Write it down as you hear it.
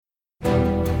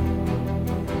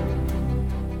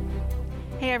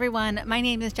Hey everyone, my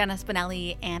name is Jenna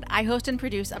Spinelli, and I host and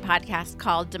produce a podcast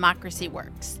called Democracy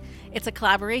Works. It's a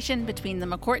collaboration between the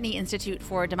McCourtney Institute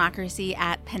for Democracy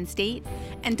at Penn State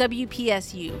and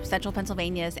WPSU, Central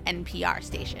Pennsylvania's NPR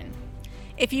station.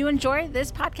 If you enjoy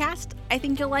this podcast, I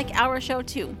think you'll like our show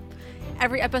too.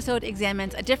 Every episode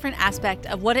examines a different aspect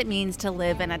of what it means to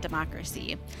live in a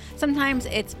democracy. Sometimes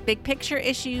it's big picture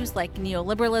issues like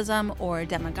neoliberalism or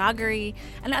demagoguery,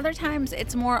 and other times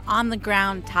it's more on the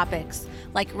ground topics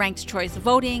like ranked choice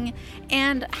voting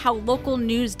and how local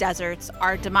news deserts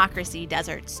are democracy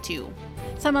deserts too.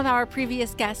 Some of our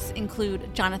previous guests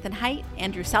include Jonathan Haidt,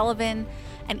 Andrew Sullivan,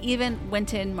 and even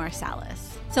Wynton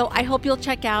Marsalis. So I hope you'll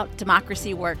check out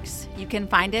Democracy Works. You can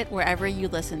find it wherever you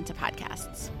listen to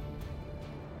podcasts.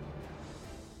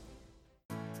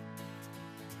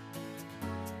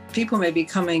 People may be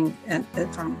coming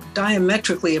from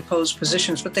diametrically opposed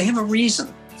positions, but they have a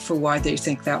reason for why they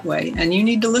think that way. And you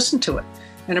need to listen to it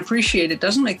and appreciate it. It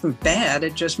doesn't make them bad.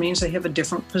 It just means they have a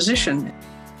different position.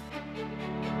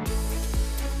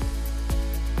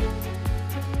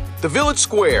 The Village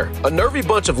Square, a nervy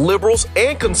bunch of liberals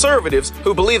and conservatives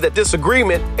who believe that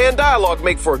disagreement and dialogue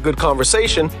make for a good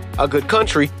conversation, a good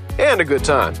country, and a good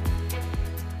time.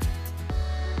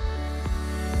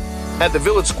 At the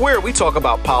Village Square, we talk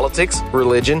about politics,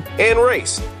 religion, and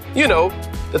race. You know,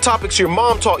 the topics your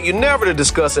mom taught you never to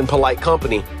discuss in polite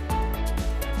company.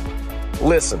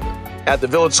 Listen, at the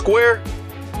Village Square,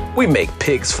 we make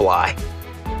pigs fly.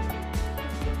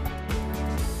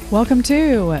 Welcome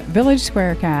to Village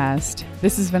Squarecast.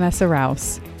 This is Vanessa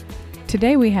Rouse.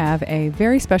 Today we have a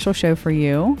very special show for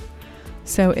you.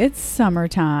 So it's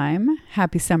summertime.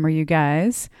 Happy summer, you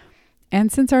guys. And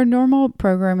since our normal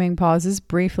programming pauses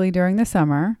briefly during the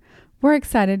summer, we're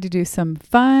excited to do some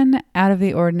fun,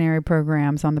 out-of-the-ordinary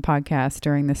programs on the podcast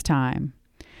during this time.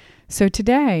 So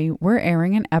today, we're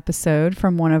airing an episode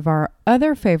from one of our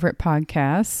other favorite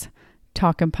podcasts,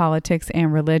 Talking Politics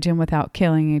and Religion Without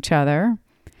Killing Each Other.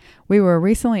 We were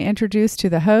recently introduced to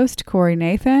the host, Corey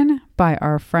Nathan, by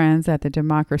our friends at the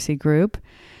Democracy Group,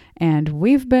 and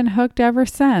we've been hooked ever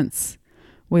since.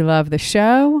 We love the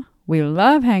show. We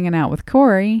love hanging out with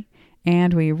Corey,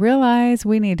 and we realize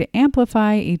we need to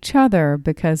amplify each other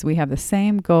because we have the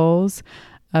same goals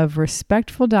of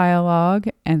respectful dialogue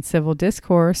and civil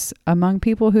discourse among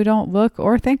people who don't look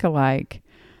or think alike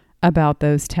about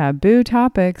those taboo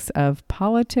topics of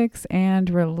politics and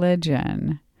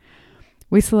religion.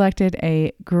 We selected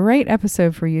a great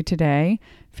episode for you today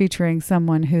featuring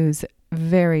someone who's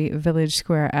very Village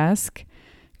Square-esque,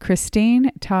 Christine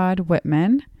Todd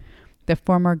Whitman, the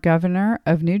former governor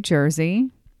of New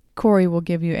Jersey. Corey will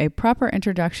give you a proper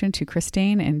introduction to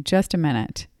Christine in just a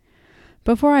minute.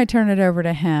 Before I turn it over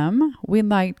to him, we'd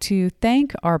like to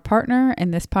thank our partner in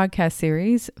this podcast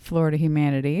series, Florida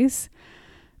Humanities.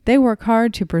 They work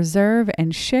hard to preserve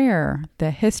and share the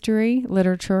history,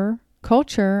 literature,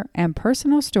 culture, and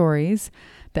personal stories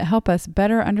that help us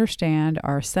better understand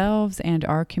ourselves and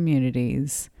our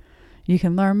communities. You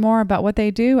can learn more about what they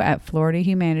do at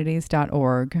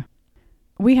floridahumanities.org.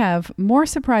 We have more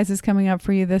surprises coming up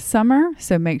for you this summer,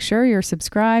 so make sure you're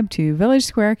subscribed to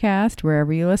Village Squarecast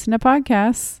wherever you listen to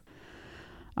podcasts.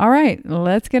 All right,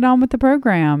 let's get on with the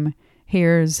program.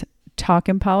 Here's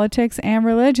Talking Politics and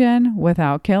Religion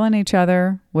Without Killing Each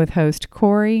Other with host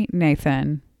Corey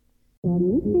Nathan.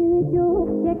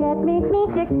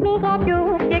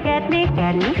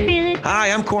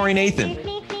 Hi, I'm Corey Nathan,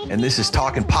 and this is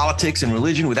Talking Politics and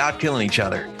Religion Without Killing Each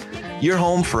Other. Your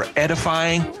home for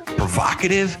edifying,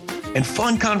 provocative, and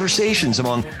fun conversations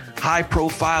among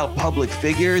high-profile public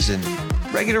figures and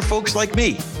regular folks like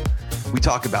me. We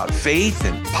talk about faith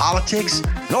and politics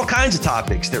and all kinds of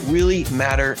topics that really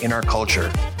matter in our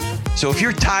culture. So if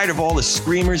you're tired of all the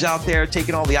screamers out there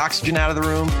taking all the oxygen out of the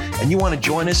room and you want to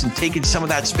join us in taking some of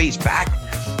that space back,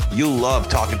 you'll love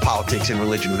talking politics and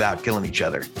religion without killing each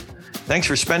other. Thanks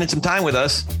for spending some time with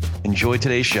us. Enjoy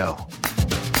today's show.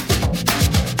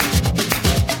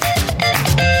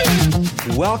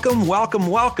 Welcome, welcome,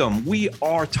 welcome. We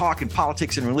are talking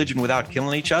politics and religion without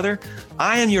killing each other.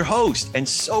 I am your host and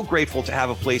so grateful to have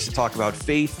a place to talk about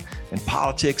faith and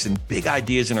politics and big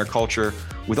ideas in our culture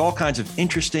with all kinds of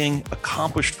interesting,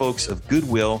 accomplished folks of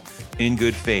goodwill in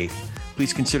good faith.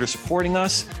 Please consider supporting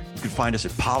us. You can find us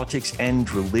at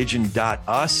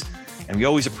politicsandreligion.us. And we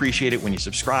always appreciate it when you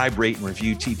subscribe, rate, and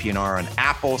review TPNR on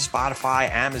Apple, Spotify,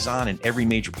 Amazon, and every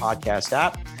major podcast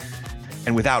app.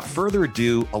 And without further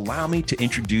ado, allow me to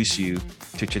introduce you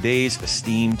to today's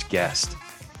esteemed guest.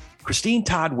 Christine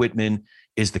Todd Whitman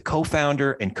is the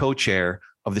co-founder and co-chair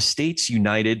of the States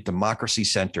United Democracy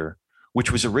Center,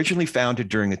 which was originally founded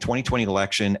during the 2020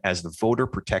 election as the Voter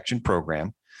Protection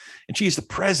Program. And she is the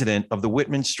president of the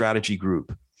Whitman Strategy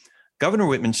Group. Governor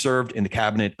Whitman served in the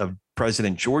cabinet of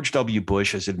President George W.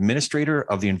 Bush as administrator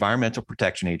of the Environmental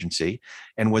Protection Agency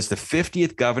and was the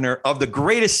 50th governor of the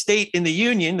greatest state in the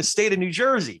union, the state of New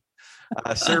Jersey,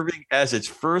 serving as its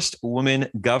first woman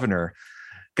governor.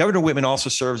 Governor Whitman also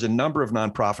serves a number of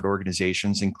nonprofit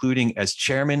organizations, including as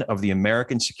chairman of the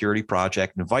American Security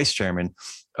Project and vice chairman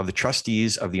of the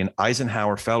trustees of the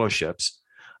Eisenhower Fellowships.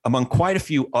 Among quite a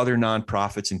few other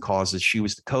nonprofits and causes, she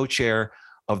was the co-chair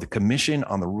of the Commission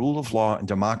on the Rule of Law and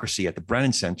Democracy at the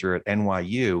Brennan Center at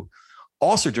NYU.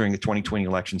 Also during the 2020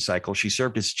 election cycle, she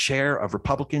served as chair of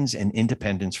Republicans and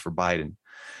Independents for Biden.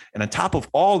 And on top of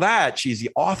all that, she's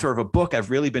the author of a book I've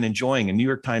really been enjoying, a New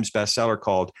York Times bestseller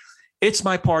called It's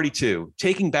My Party Too,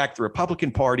 Taking Back the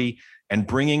Republican Party and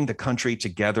Bringing the Country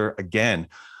Together Again.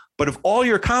 But of all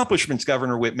your accomplishments,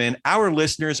 Governor Whitman, our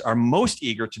listeners are most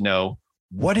eager to know,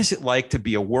 what is it like to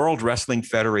be a World Wrestling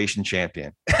Federation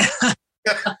champion?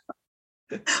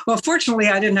 Well, fortunately,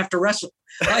 I didn't have to wrestle.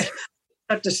 I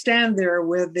had to stand there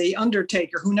with the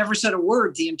Undertaker, who never said a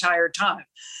word the entire time.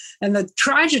 And the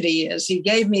tragedy is, they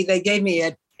gave me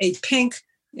a pink,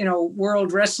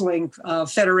 World Wrestling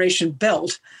Federation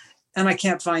belt, and I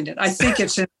can't find it. I think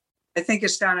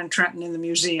it's down in Trenton in the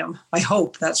museum. I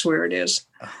hope that's where it is.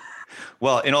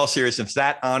 Well, in all seriousness,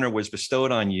 that honor was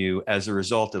bestowed on you as a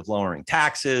result of lowering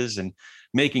taxes and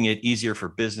making it easier for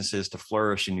businesses to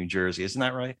flourish in New Jersey. Isn't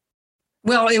that right?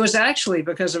 Well, it was actually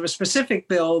because of a specific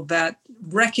bill that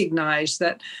recognized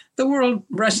that the World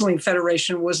Wrestling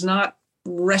Federation was not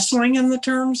wrestling in the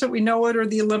terms that we know it, or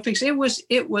the Olympics. It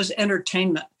was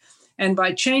entertainment. And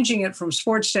by changing it from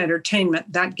sports to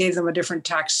entertainment, that gave them a different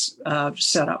tax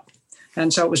setup.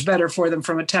 And so it was better for them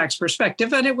from a tax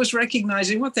perspective. And it was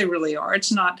recognizing what they really are.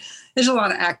 There's a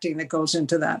lot of acting that goes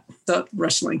into that, the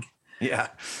wrestling. Yeah.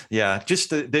 Just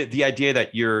the idea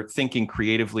that you're thinking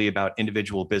creatively about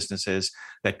individual businesses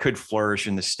that could flourish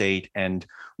in the state, and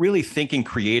really thinking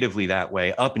creatively that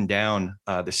way up and down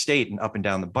the state and up and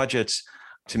down the budgets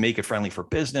to make it friendly for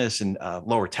business and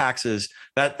lower taxes.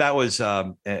 That was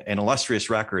an illustrious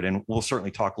record. And we'll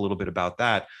certainly talk a little bit about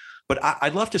that. But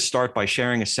I'd love to start by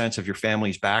sharing a sense of your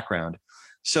family's background.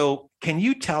 So can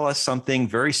you tell us something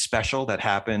very special that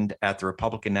happened at the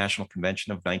Republican National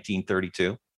Convention of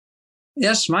 1932?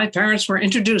 Yes, my parents were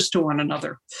introduced to one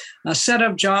another. A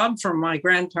set-up job from my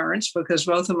grandparents, because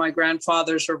both of my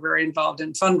grandfathers were very involved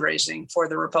in fundraising for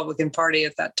the Republican Party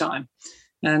at that time.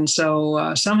 And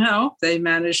so somehow they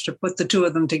managed to put the two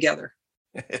of them together.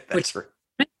 That's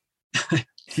right.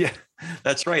 Yeah,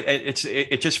 that's right.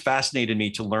 It just fascinated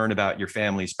me to learn about your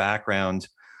family's background.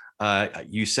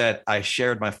 You said, I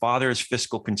shared my father's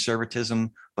fiscal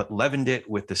conservatism, but leavened it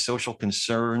with the social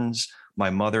concerns my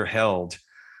mother held.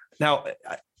 Now,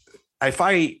 if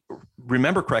I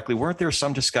remember correctly, weren't there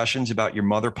some discussions about your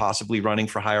mother possibly running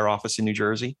for higher office in New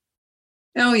Jersey?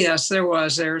 Oh, yes, there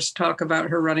was. There's talk about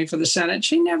her running for the Senate.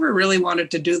 She never really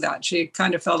wanted to do that. She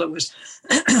kind of felt it was,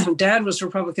 Dad was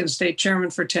Republican state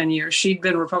chairman for 10 years. She'd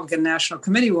been Republican National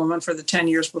Committee woman for the 10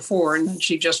 years before, and then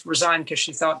she just resigned because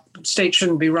she thought the state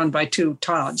shouldn't be run by two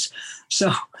Todds.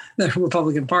 So the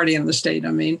Republican Party in the state,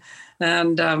 I mean.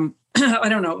 And I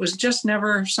don't know, it was just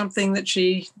never something that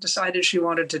she decided she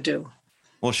wanted to do.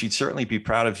 Well, she'd certainly be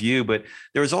proud of you. But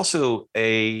there was also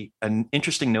an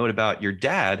interesting note about your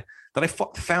dad that I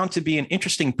found to be an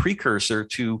interesting precursor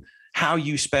to how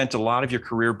you spent a lot of your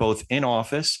career, both in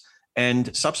office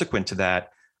and subsequent to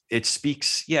that. It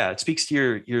speaks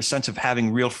to your sense of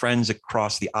having real friends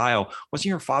across the aisle. Wasn't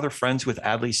your father friends with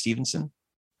Adlai Stevenson?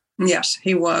 Yes,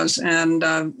 he was. And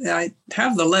I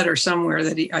have the letter somewhere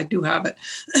I do have it,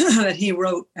 that he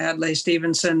wrote Adlai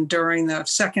Stevenson during the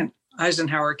second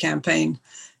Eisenhower campaign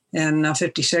in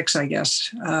 56, I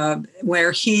guess,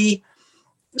 where he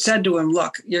said to him,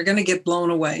 look, you're going to get blown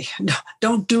away.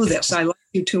 Don't do this. I love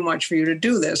you too much for you to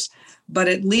do this. But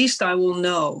at least I will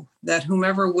know that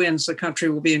whomever wins, the country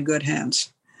will be in good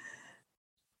hands.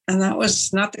 And that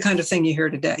was not the kind of thing you hear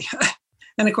today.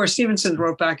 And of course, Stevenson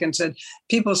wrote back and said,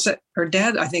 people said, her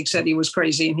dad, I think, said he was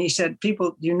crazy. And he said,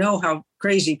 people, you know how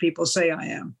crazy people say I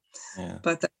am. Yeah.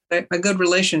 But a good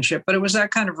relationship. But it was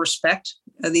that kind of respect,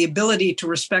 the ability to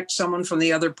respect someone from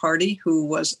the other party who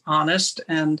was honest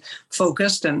and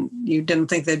focused. And you didn't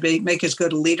think they'd make as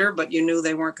good a leader, but you knew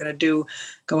they weren't going to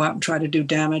go out and try to do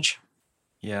damage.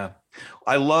 Yeah.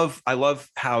 I love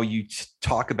how you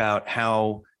talk about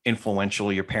how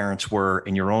influential your parents were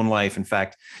in your own life. In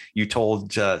fact, you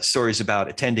told stories about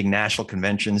attending national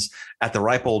conventions at the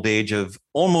ripe old age of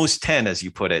almost 10, as you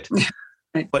put it.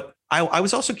 Right. But I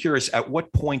was also curious, at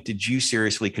what point did you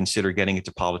seriously consider getting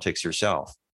into politics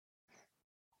yourself?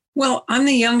 Well, I'm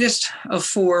the youngest of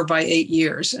four by 8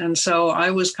 years. And so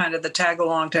I was kind of the tag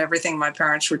along to everything my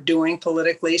parents were doing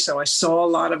politically. So I saw a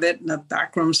lot of it, and the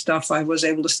backroom stuff. I was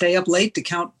able to stay up late to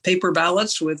count paper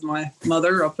ballots with my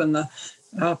mother up in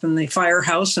the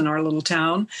firehouse in our little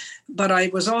town. But I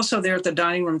was also there at the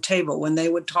dining room table when they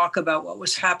would talk about what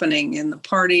was happening in the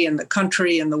party, in the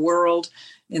country, in the world,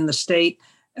 in the state.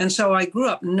 And so I grew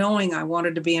up knowing I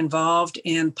wanted to be involved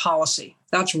in policy.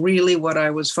 That's really what I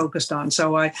was focused on.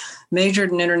 So I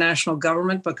majored in international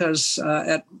government because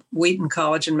at Wheaton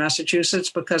College in Massachusetts,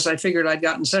 because I figured I'd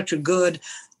gotten such a good,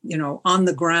 on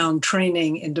the ground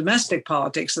training in domestic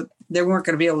politics that they weren't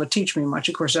going to be able to teach me much.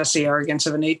 Of course, that's the arrogance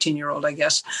of an 18-year-old, I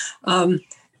guess.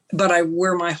 But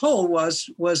where my hole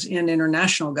was in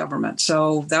international government.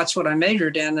 So that's what I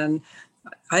majored in. And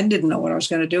I didn't know what I was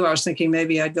going to do. I was thinking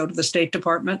maybe I'd go to the State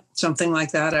Department, something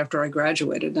like that after I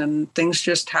graduated. And things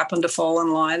just happened to fall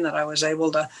in line that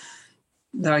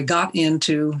I got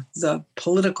into the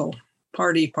political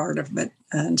party part of it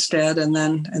instead, and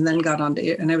then got on to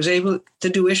it. And I was able to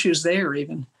do issues there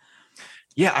even.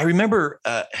 Yeah, I remember,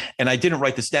 and I didn't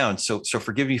write this down, so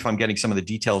forgive me if I'm getting some of the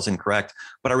details incorrect,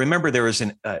 but I remember there was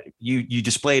you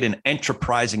displayed an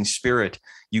enterprising spirit.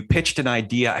 You pitched an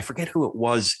idea. I forget who it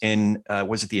was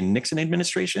was it the Nixon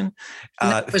administration?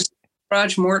 It was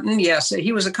Raj Morton. Yes,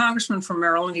 he was a congressman from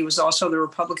Maryland. He was also the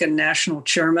Republican national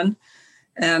chairman.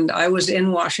 And I was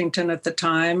in Washington at the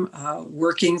time,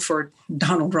 working for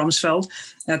Donald Rumsfeld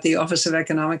at the Office of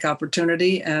Economic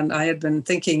Opportunity. And I had been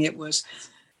thinking it was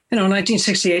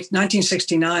 1968,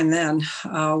 1969 then,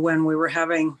 when we were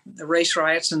having the race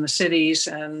riots in the cities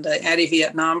and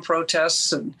anti-Vietnam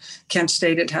protests, and Kent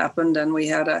State had happened, and we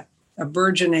had a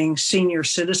burgeoning senior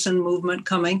citizen movement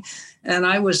coming. And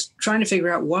I was trying to figure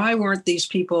out, why weren't these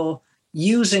people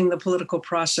using the political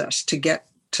process to get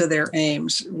to their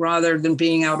aims rather than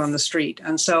being out on the street?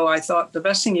 And so I thought the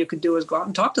best thing you could do is go out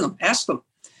and talk to them, ask them.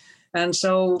 And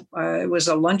so it was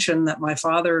a luncheon that my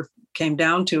father came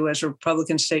down to as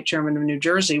Republican state chairman of New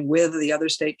Jersey with the other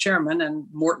state chairman, and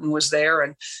Morton was there.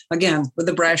 And again, with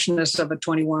the brashness of a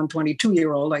 21,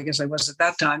 22-year-old, I guess I was at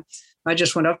that time, I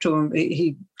just went up to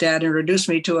him. Dad introduced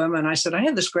me to him, and I said, I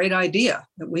had this great idea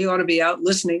that we ought to be out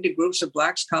listening to groups of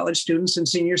Blacks, college students, and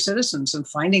senior citizens and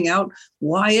finding out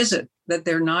why is it that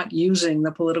they're not using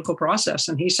the political process.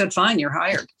 And he said, fine, you're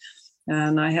hired.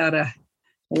 And I had a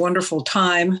wonderful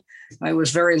time. I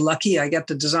was very lucky. I got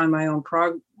to design my own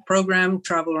program,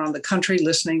 travel around the country,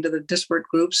 listening to the disparate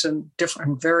groups in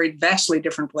very vastly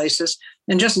different places,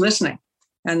 and just listening.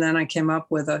 And then I came up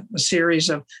with a series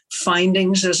of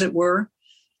findings, as it were.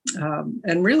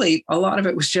 And really, a lot of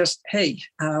it was just, hey,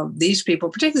 these people,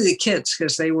 particularly the kids,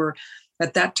 because they were,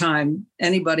 at that time,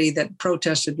 anybody that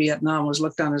protested Vietnam was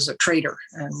looked on as a traitor.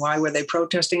 And why were they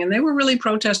protesting? And they were really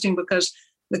protesting because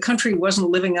the country wasn't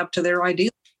living up to their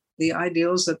ideals, the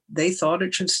ideals that they thought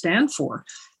it should stand for.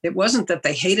 It wasn't that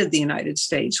they hated the United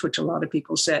States, which a lot of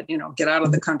people said, get out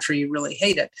of the country, you really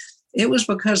hate it. It was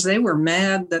because they were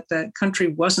mad that the country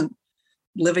wasn't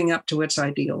living up to its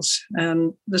ideals.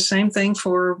 And the same thing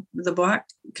for the Black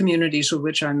communities with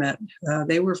which I met.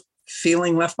 They were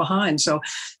feeling left behind. So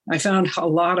I found a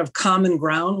lot of common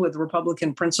ground with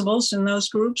Republican principles in those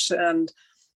groups. And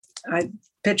I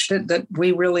pitched it that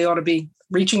we really ought to be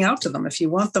reaching out to them. If you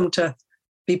want them to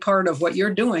be part of what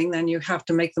you're doing, then you have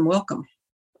to make them welcome.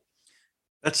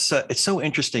 That's it's so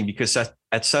interesting because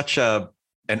at such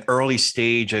an early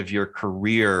stage of your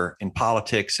career in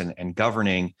politics and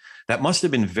governing, that must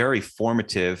have been very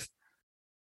formative.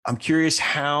 I'm curious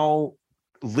how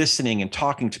listening and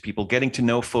talking to people, getting to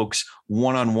know folks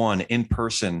one-on-one, in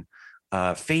person,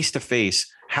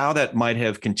 face-to-face, how that might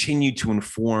have continued to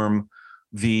inform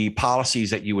the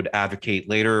policies that you would advocate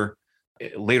later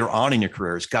on in your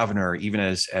career as governor, even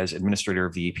as administrator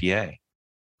of the EPA.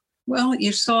 Well,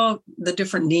 you saw the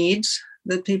different needs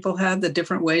that people had, the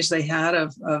different ways they had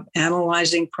of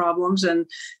analyzing problems. And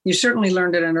you certainly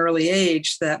learned at an early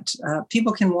age that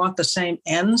people can want the same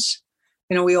ends.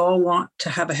 We all want to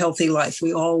have a healthy life.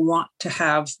 We all want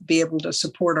to be able to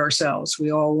support ourselves.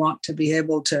 We all want to be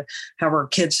able to have our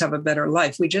kids have a better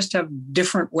life. We just have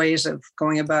different ways of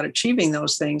going about achieving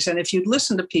those things. And if you'd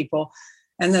listen to people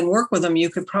and then work with them, you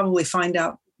could probably find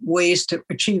out ways to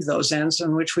achieve those ends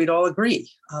in which we'd all agree.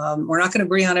 We're not going to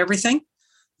agree on everything,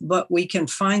 but we can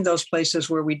find those places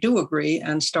where we do agree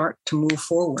and start to move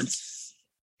forward.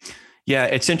 Yeah,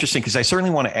 it's interesting because I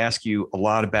certainly want to ask you a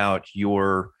lot about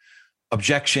your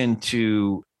objection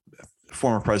to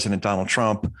former President Donald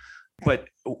Trump. But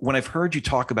when I've heard you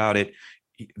talk about it,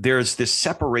 there's this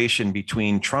separation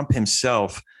between Trump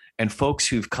himself and folks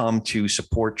who've come to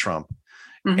support Trump.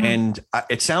 Mm-hmm. And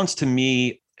it sounds to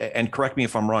me, and correct me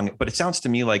if I'm wrong, but it sounds to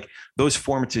me like those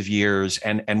formative years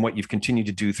and what you've continued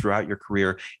to do throughout your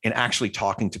career in actually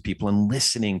talking to people and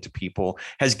listening to people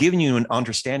has given you an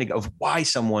understanding of why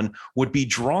someone would be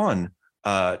drawn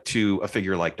to a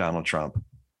figure like Donald Trump.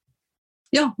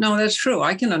 Yeah, no, that's true.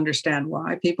 I can understand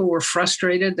why people were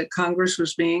frustrated that Congress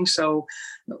was being so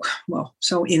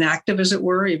inactive, as it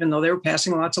were. Even though they were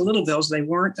passing lots of little bills, they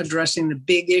weren't addressing the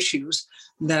big issues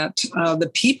that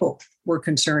the people were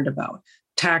concerned about.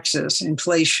 Taxes,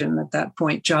 inflation, at that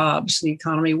point, jobs, the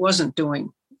economy wasn't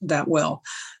doing that well.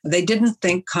 They didn't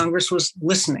think Congress was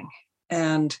listening.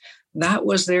 And that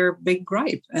was their big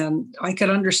gripe. And I could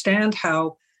understand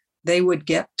how they would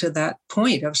get to that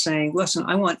point of saying, listen,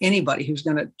 I want anybody who's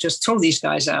going to just throw these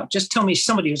guys out. Just tell me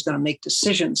somebody who's going to make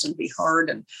decisions and be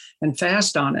hard and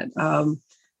fast on it.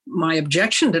 My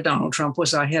objection to Donald Trump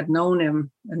was I had known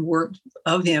him and worked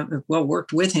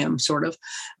with him sort of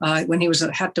when he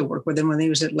had to work with him when he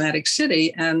was at Atlantic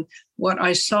City. And what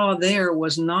I saw there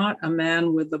was not a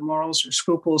man with the morals or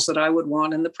scruples that I would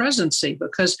want in the presidency,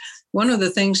 because one of the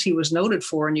things he was noted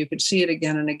for, and you could see it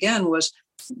again and again, was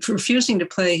refusing to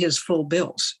pay his full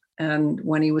bills. And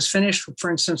when he was finished,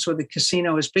 for instance, with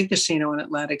his big casino in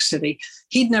Atlantic City,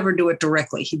 he'd never do it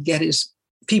directly. He'd get his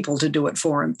people to do it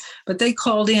for him. But they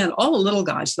called in all the little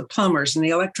guys, the plumbers and the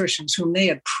electricians, whom they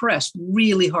had pressed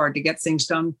really hard to get things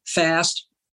done fast,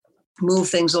 move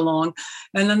things along.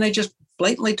 And then they just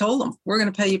blatantly told them, we're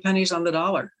going to pay you pennies on the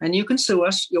dollar. And you can sue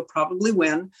us. You'll probably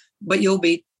win, but you'll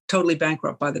be totally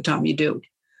bankrupt by the time you do.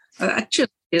 That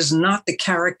just is not the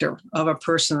character of a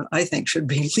person that I think should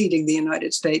be leading the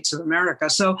United States of America.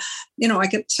 So, I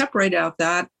could separate out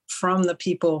that from the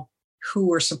people who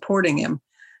were supporting him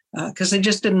because they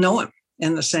just didn't know him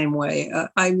in the same way.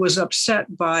 I was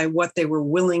upset by what they were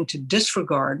willing to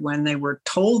disregard when they were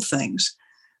told things.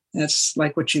 That's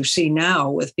like what you see now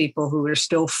with people who are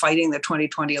still fighting the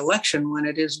 2020 election when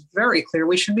it is very clear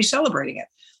we should be celebrating it.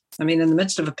 I mean, in the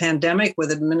midst of a pandemic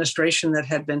with an administration that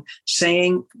had been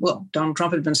saying, Donald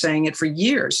Trump had been saying it for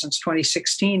years, since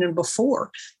 2016 and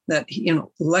before, that,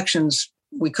 elections,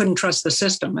 we couldn't trust the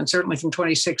system. And certainly from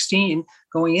 2016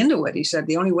 going into it, he said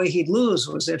the only way he'd lose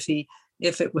was if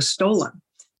it was stolen.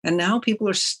 And now people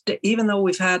are, even though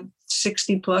we've had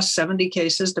 60 plus 70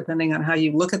 cases, depending on how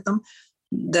you look at them,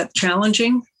 that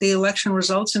challenging the election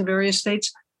results in various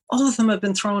states, all of them have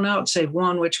been thrown out, save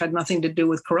one, which had nothing to do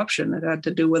with corruption. It had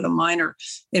to do with a minor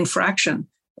infraction,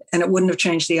 and it wouldn't have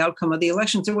changed the outcome of the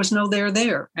elections. There was no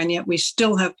there. And yet we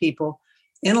still have people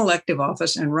in elective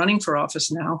office and running for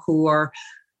office now who are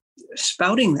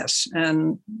spouting this.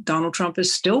 And Donald Trump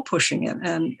is still pushing it.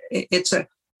 And it's a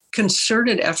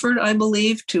concerted effort, I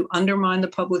believe, to undermine the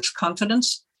public's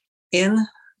confidence in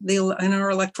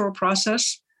our electoral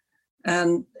process.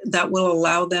 And that will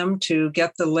allow them to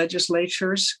get the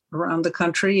legislatures around the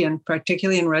country, and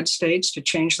particularly in red states, to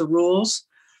change the rules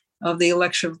of the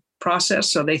election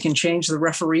process so they can change the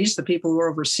referees, the people who are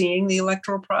overseeing the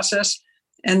electoral process,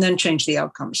 and then change the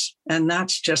outcomes. And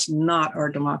that's just not our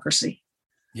democracy.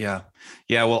 Yeah.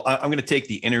 Well, I'm going to take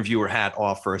the interviewer hat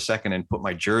off for a second and put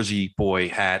my Jersey boy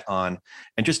hat on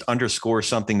and just underscore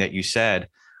something that you said.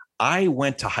 I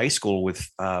went to high school with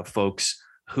folks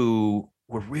who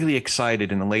were really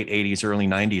excited in the late 80s, early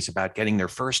 90s about getting their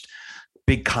first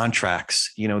big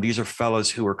contracts. These are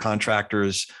fellas who were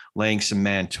contractors laying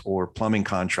cement or plumbing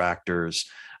contractors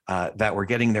that were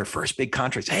getting their first big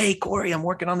contracts. Hey, Corey, I'm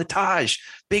working on the Taj,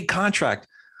 big contract.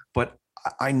 But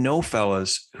I know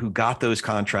fellas who got those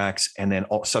contracts and then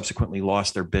subsequently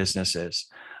lost their businesses,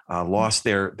 lost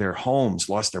their homes,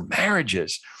 lost their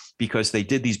marriages, because they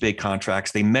did these big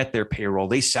contracts. They met their payroll,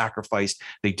 they sacrificed,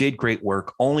 they did great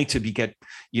work, only to get,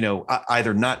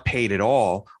 either not paid at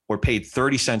all or paid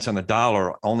 30 cents on the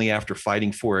dollar only after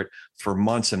fighting for it for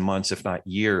months and months, if not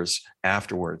years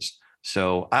afterwards.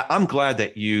 So I'm glad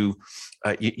that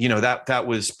that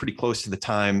was pretty close to the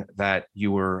time that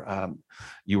you were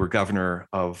governor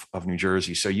of New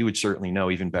Jersey. So you would certainly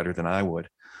know even better than I would.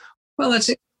 Well,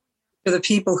 it's for the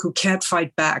people who can't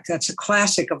fight back. That's a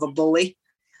classic of a bully.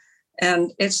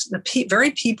 And it's the very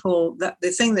people that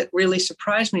the thing that really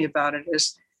surprised me about it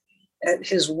is at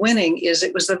his winning is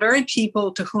it was the very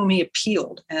people to whom he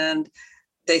appealed. And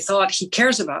they thought he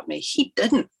cares about me. He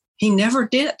didn't. He never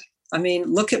did. I mean,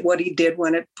 look at what he did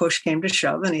when push came to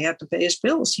shove and he had to pay his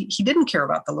bills. He didn't care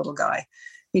about the little guy.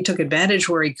 He took advantage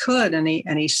where he could, and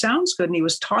he sounds good. And he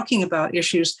was talking about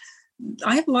issues.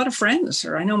 I have a lot of friends,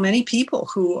 or I know many people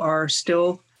who are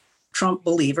still Trump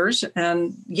believers.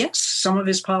 And yes, some of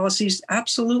his policies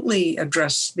absolutely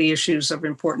address the issues of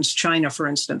importance. China, for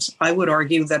instance, I would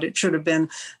argue that it should have been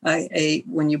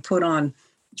when you put on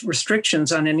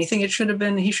restrictions on anything, he should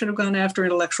have gone after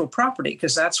intellectual property,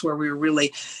 because that's where we were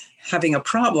really having a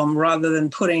problem, rather than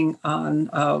putting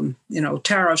on,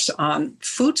 tariffs on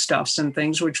foodstuffs and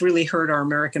things, which really hurt our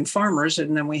American farmers.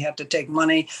 And then we had to take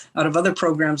money out of other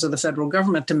programs of the federal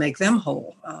government to make them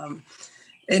whole.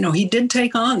 He did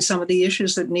take on some of the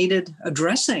issues that needed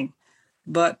addressing,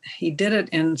 but he did it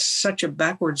in such a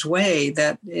backwards way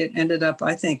that it ended up,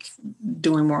 I think,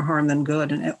 doing more harm than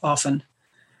good, and often.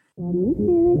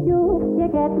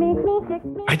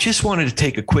 I just wanted to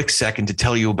take a quick second to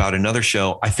tell you about another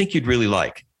show I think you'd really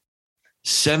like.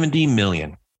 70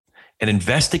 Million, an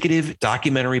investigative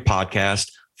documentary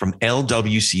podcast from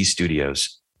LWC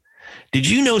Studios. Did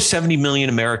you know 70 million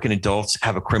American adults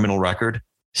have a criminal record?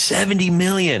 70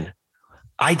 million.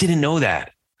 I didn't know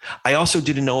that. I also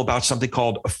didn't know about something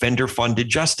called offender-funded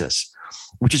justice,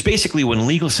 which is basically when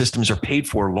legal systems are paid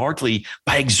for largely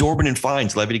by exorbitant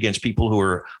fines levied against people who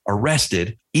are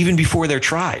arrested even before they're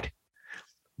tried.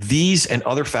 These and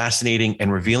other fascinating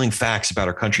and revealing facts about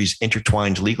our country's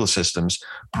intertwined legal systems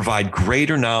provide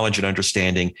greater knowledge and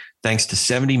understanding thanks to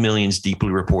 70 Million's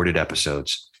deeply reported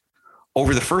episodes.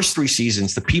 Over the first 3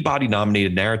 seasons, the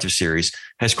Peabody-nominated narrative series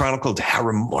has chronicled how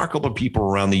remarkable people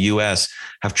around the U.S.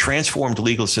 have transformed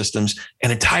legal systems and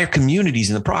entire communities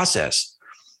in the process.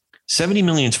 70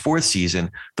 Million's 4th season,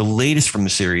 the latest from the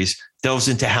series, delves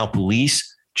into how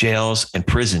police, jails, and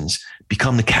prisons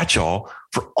become the catch-all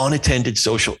for unattended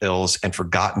social ills and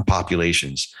forgotten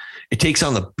populations. It takes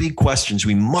on the big questions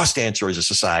we must answer as a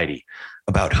society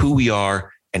about who we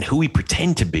are and who we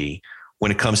pretend to be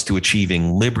when it comes to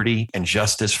achieving liberty and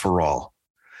justice for all.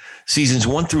 Seasons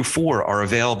 1 through 4 are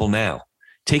available now.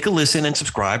 Take a listen and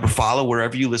subscribe or follow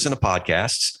wherever you listen to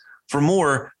podcasts. For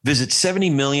more, visit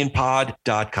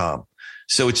 70millionpod.com.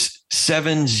 So it's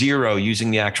 70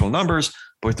 using the actual numbers,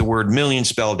 but with the word million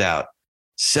spelled out.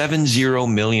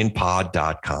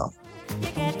 70millionpod.com.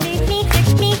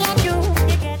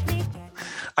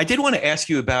 I did want to ask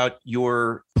you about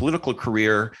your political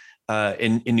career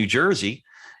in New Jersey.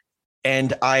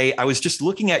 And I was just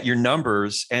looking at your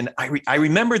numbers, and I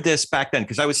remembered this back then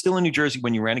because I was still in New Jersey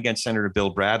when you ran against Senator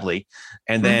Bill Bradley.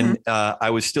 And then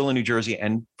I was still in New Jersey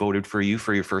and voted for you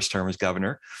for your first term as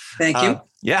governor. Thank you.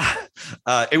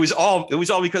 It was all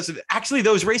because of, actually,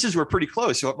 those races were pretty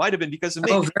close. So it might have been because of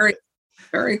me. Oh, very,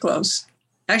 very close.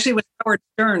 Actually, it was Howard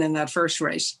Stern in that first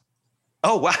race.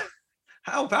 Oh, wow.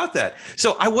 How about that?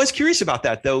 So I was curious about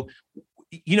that, though.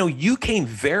 You know, you came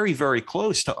very, very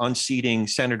close to unseating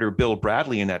Senator Bill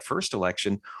Bradley in that first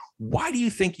election. Why do you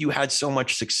think you had so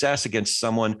much success against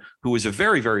someone who was a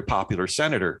very, very popular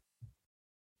senator?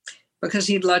 Because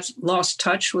he'd lost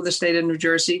touch with the state of New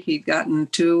Jersey. He'd gotten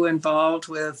too involved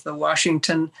with the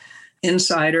Washington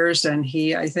insiders, and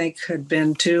he, I think, had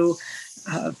been too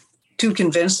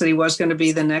convinced that he was going to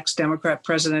be the next Democrat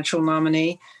presidential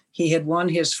nominee. He had won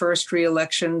his first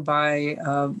reelection by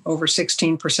over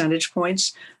 16 percentage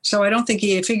points. So I don't think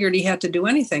he figured he had to do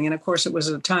anything. And of course, it was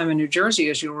a time in New Jersey,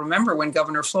 as you'll remember, when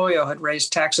Governor Florio had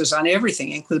raised taxes on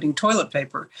everything, including toilet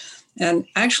paper. And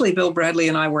actually, Bill Bradley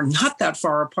and I were not that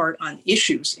far apart on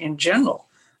issues in general.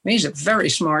 I mean, he's a very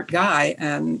smart guy,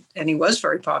 and he was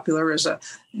very popular as a,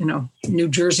 New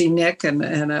Jersey Nick and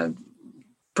a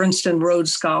Princeton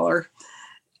Rhodes Scholar.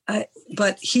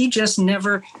 But he just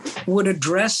never would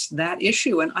address that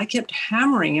issue. And I kept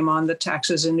hammering him on the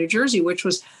taxes in New Jersey, which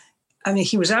was,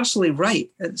 he was absolutely right.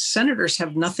 Senators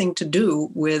have nothing to do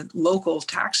with local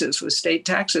taxes, with state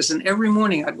taxes. And every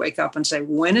morning I'd wake up and say,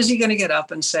 when is he going to get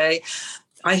up and say,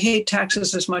 I hate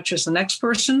taxes as much as the next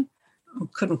person? I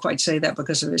couldn't quite say that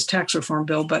because of his tax reform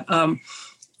bill, but I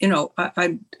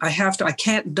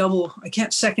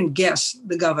can't second guess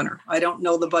the governor. I don't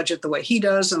know the budget the way he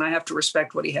does, and I have to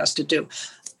respect what he has to do.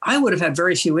 I would have had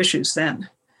very few issues then,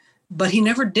 but he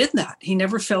never did that. He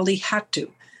never felt he had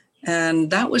to. And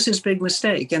that was his big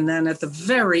mistake. And then at the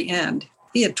very end,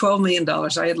 he had $12 million.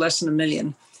 I had less than $1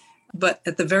 million. But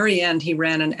at the very end, he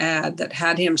ran an ad that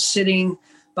had him sitting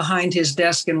behind his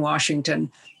desk in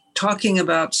Washington, talking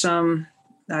about some,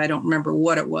 I don't remember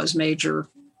what it was, major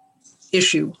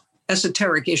issue,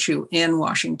 esoteric issue in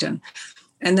Washington,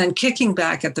 and then kicking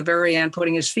back at the very end,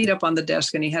 putting his feet up on the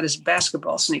desk, and he had his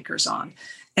basketball sneakers on.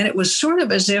 And it was sort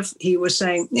of as if he was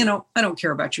saying, I don't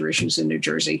care about your issues in New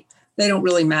Jersey. They don't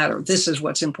really matter. This is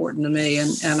what's important to me.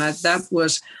 That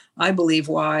was, I believe,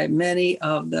 why many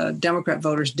of the Democrat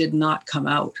voters did not come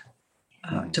out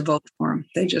to vote for him.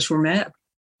 They just were mad.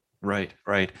 Right,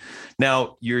 right.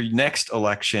 Now, your next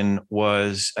election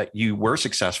was you were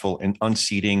successful in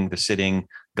unseating the sitting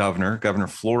governor, Governor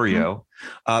Florio.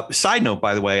 Side note,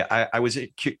 by the way, I was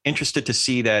interested to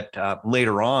see that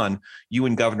later on, you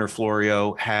and Governor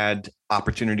Florio had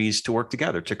opportunities to work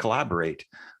together, to collaborate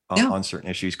on certain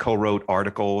issues, co-wrote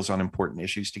articles on important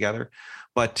issues together.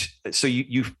 But so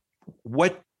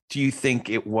what do you think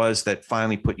it was that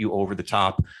finally put you over the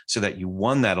top so that you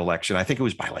won that election? I think it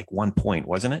was by like 1 point,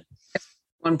 wasn't it?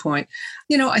 1 point.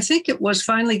 I think it was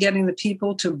finally getting the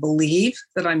people to believe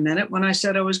that I meant it when I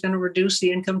said I was going to reduce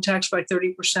the income tax by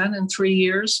 30% in 3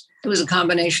 years. It was a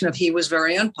combination of he was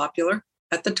very unpopular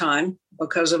at the time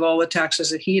because of all the taxes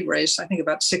that he had raised. I think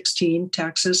about 16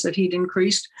 taxes that he'd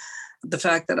increased. The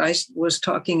fact that I was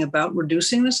talking about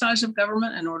reducing the size of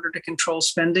government in order to control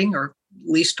spending, or at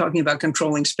least talking about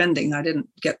controlling spending. I didn't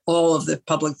get all of the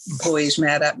public employees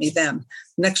mad at me then.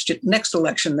 Next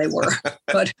election they were,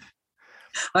 but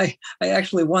I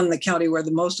actually won the county where the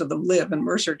most of them live, in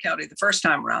Mercer County, the first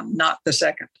time around, not the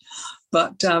second.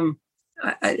 But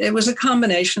it was a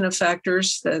combination of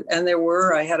factors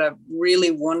I had a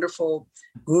really wonderful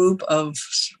group of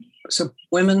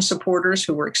women supporters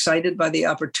who were excited by the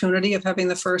opportunity of having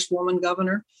the first woman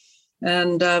governor.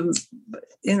 And,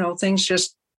 things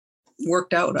just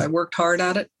worked out. I worked hard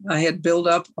at it. I had built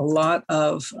up a lot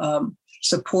of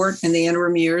support in the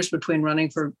interim years between running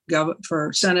for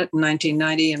Senate in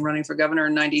 1990 and running for governor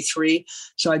in 93.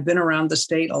 So I'd been around the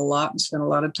state a lot and spent a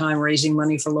lot of time raising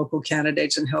money for local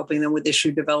candidates and helping them with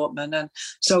issue development. And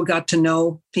so got to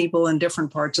know people in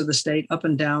different parts of the state, up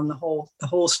and down the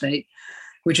whole state,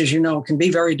 which, as you know, can be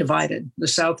very divided. The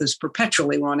South is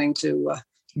perpetually wanting to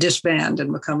disband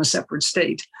and become a separate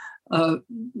state.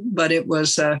 But it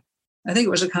was, I think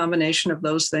it was a combination of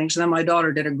those things. And then my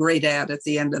daughter did a great ad at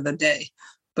the end of the day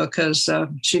because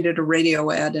she did a radio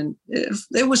ad, and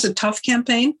it was a tough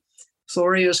campaign.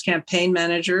 Florio's campaign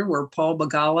manager were Paul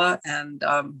Begala and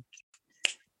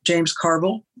James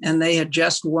Carville, and they had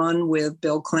just won with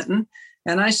Bill Clinton.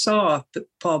 And I saw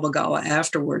Paul Begala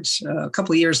afterwards, a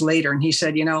couple of years later, and he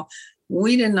said,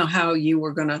 we didn't know how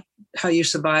you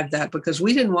survived that because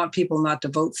we didn't want people not to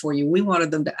vote for you. We wanted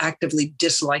them to actively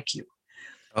dislike you.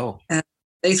 Oh, and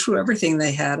they threw everything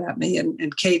they had at me.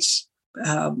 And Kate's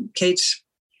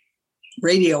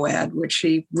radio ad, which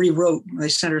she rewrote, they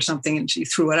sent her something and she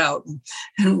threw it out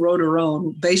and wrote her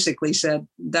own, basically said,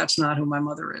 that's not who my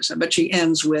mother is. But she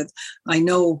ends with, I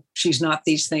know she's not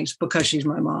these things because she's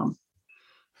my mom.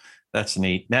 That's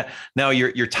neat. Now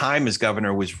your time as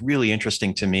governor was really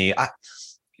interesting to me.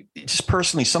 Just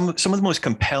personally, some of the most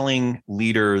compelling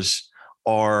leaders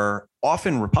are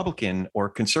often Republican or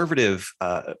conservative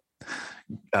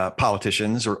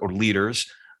politicians or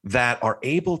leaders that are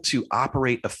able to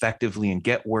operate effectively and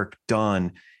get work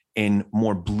done in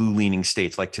more blue-leaning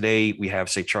states. Like today, we have,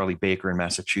 say, Charlie Baker in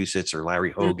Massachusetts or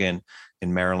Larry Hogan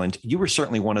in Maryland. You were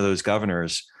certainly one of those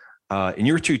governors. In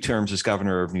your 2 terms as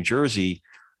governor of New Jersey,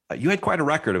 you had quite a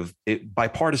record of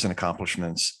bipartisan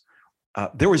accomplishments.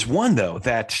 There was one, though,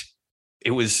 that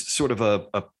it was sort of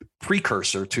a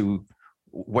precursor to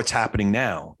what's happening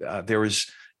now. There was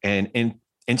an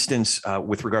instance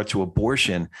with regard to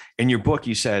abortion. In your book,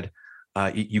 you said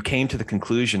you came to the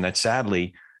conclusion that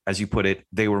sadly, as you put it,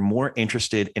 they were more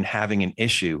interested in having an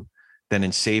issue than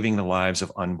in saving the lives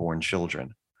of unborn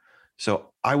children.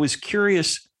 So I was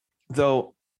curious,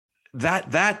 though,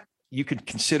 that you could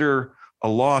consider a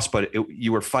loss, but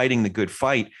you were fighting the good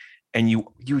fight, and you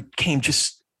came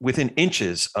just within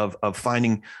inches of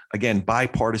finding, again,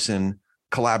 bipartisan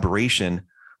collaboration.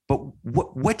 But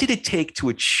what did it take to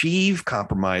achieve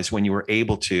compromise when you were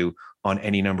able to on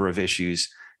any number of issues?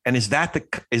 And is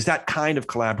that kind of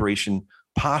collaboration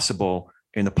possible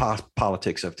in the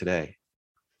politics of today?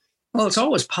 Well, it's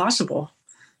always possible.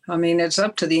 I mean, it's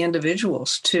up to the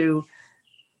individuals to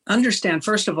understand,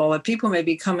 first of all, that people may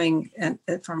be coming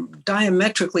from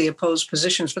diametrically opposed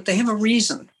positions, but they have a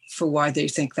reason for why they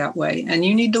think that way. And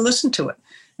you need to listen to it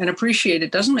and appreciate it.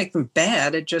 It doesn't make them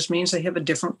bad. It just means they have a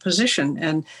different position.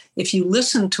 And if you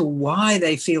listen to why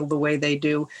they feel the way they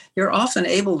do, you're often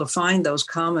able to find those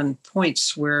common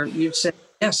points where you say,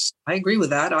 yes, I agree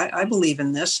with that. I believe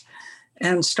in this,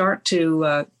 and start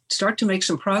to make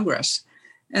some progress.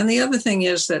 And the other thing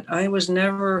is that I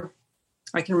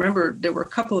can remember there were a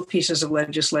couple of pieces of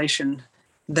legislation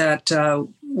that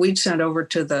we'd sent over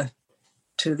to the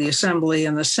Assembly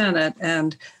and the Senate,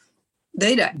 and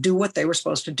they'd do what they were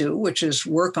supposed to do, which is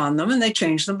work on them, and they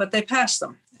changed them, but they passed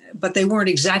them. But they weren't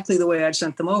exactly the way I'd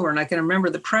sent them over. And I can remember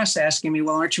the press asking me,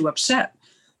 well, aren't you upset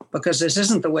because this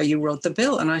isn't the way you wrote the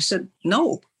bill. And I said,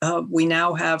 no, we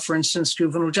now have, for instance,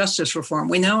 juvenile justice reform.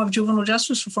 We now have juvenile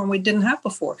justice reform we didn't have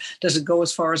before. Does it go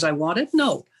as far as I wanted?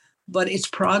 No, but it's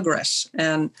progress.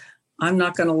 And I'm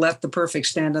not going to let the perfect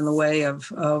stand in the way of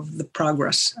the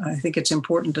progress. I think it's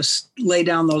important to lay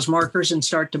down those markers and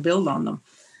start to build on them.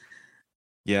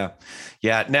 Yeah.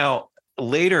 Yeah. Now,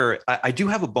 later, I do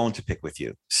have a bone to pick with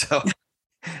you. So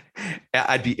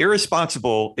I'd be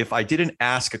irresponsible if I didn't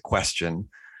ask a question.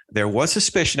 There was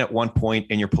suspicion at one point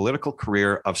in your political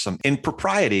career of some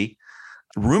impropriety.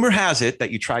 Rumor has it that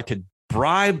you tried to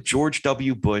bribe George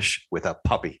W. Bush with a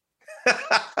puppy.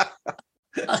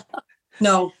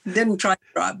 No, didn't try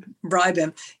to bribe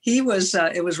him. He was,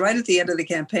 it was right at the end of the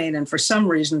campaign. And for some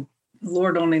reason,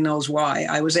 Lord only knows why,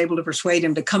 I was able to persuade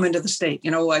him to come into the state. You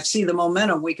know, I see the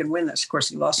momentum, we can win this. Of course,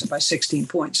 he lost it by 16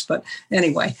 points. But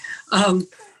anyway,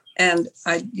 and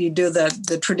you do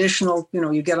the traditional, you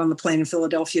know, you get on the plane in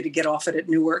Philadelphia to get off it at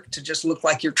Newark to just look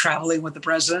like you're traveling with the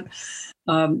president,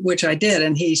 which I did.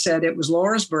 And he said it was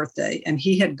Laura's birthday and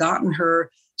he had gotten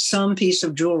her some piece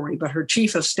of jewelry, but her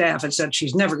chief of staff had said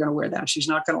she's never going to wear that. She's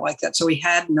not going to like that. So he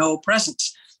had no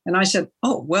presents. And I said,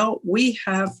 oh, well, we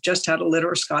have just had a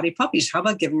litter of Scotty puppies. How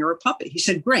about giving her a puppy? He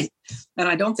said, great. And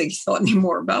I don't think he thought any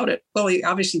more about it. Well, he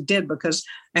obviously did, because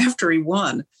after he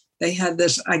won, they had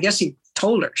this, I guess he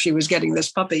told her she was getting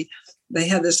this puppy. They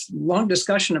had this long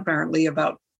discussion apparently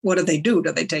about what do they do?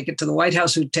 Do they take it to the White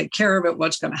House? Who'd take care of it?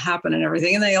 What's going to happen and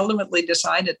everything? And they ultimately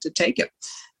decided to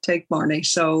take Barney.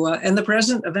 So, and the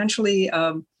president eventually,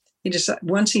 he just,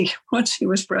 once he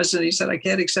was president, he said, I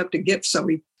can't accept a gift. So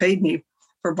he paid me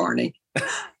for Barney,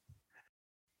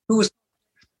 who was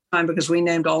time because we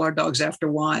named all our dogs after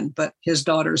wine, but his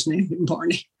daughters named him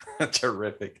Barney.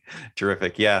 Terrific.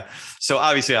 Yeah. So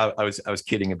obviously I was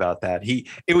kidding about that.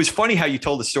 It was funny how you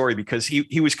told the story, because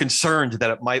he was concerned that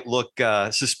it might look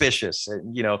suspicious.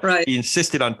 And, you know, right. He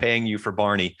insisted on paying you for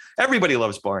Barney. Everybody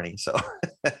loves Barney. So,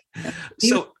 I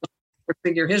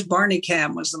figure his Barney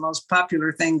cam was the most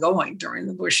popular thing going during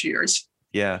the Bush years.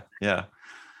 Yeah.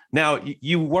 Now,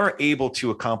 you were able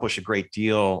to accomplish a great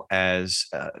deal as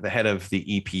the head of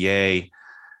the EPA.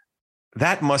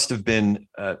 That must have been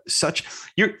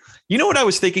you know what I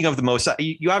was thinking of the most?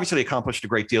 You obviously accomplished a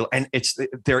great deal, and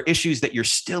there are issues that you're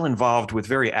still involved with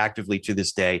very actively to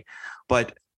this day.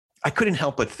 But I couldn't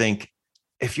help but think,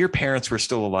 if your parents were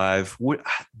still alive,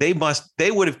 they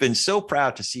would have been so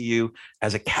proud to see you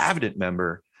as a cabinet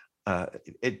member.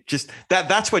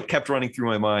 That's what kept running through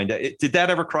my mind. Did that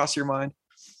ever cross your mind?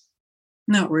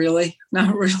 Not really.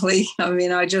 I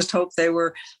mean, I just hope they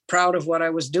were proud of what I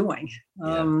was doing.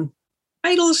 Yeah.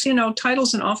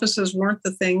 Titles and offices weren't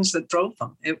the things that drove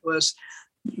them. It was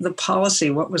the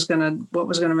policy, what was going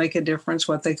to make a difference,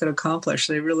 what they could accomplish.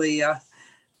 They really,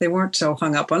 they weren't so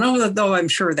hung up on it, though I'm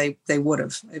sure they would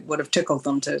have. It would have tickled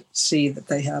them to see that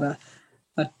they had a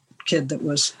kid that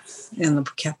was in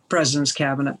the president's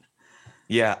cabinet.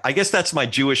 Yeah, I guess that's my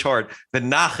Jewish heart, the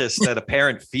nachas that a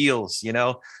parent feels, you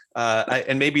know.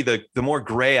 And maybe the more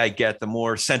gray I get, the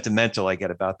more sentimental I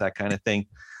get about that kind of thing.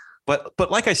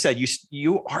 But like I said,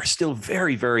 you are still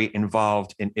very, very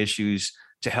involved in issues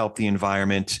to help the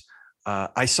environment.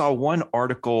 I saw one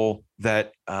article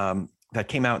that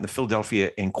came out in the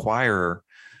Philadelphia Inquirer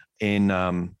in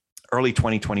early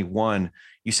 2021.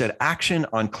 You said action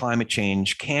on climate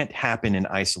change can't happen in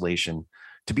isolation.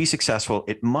 To be successful,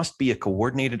 it must be a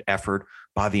coordinated effort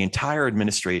by the entire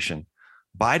administration.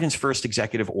 Biden's first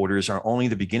executive orders are only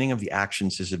the beginning of the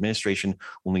actions his administration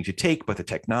will need to take, but the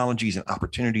technologies and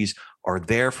opportunities are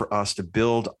there for us to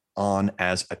build on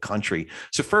as a country.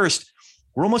 So first,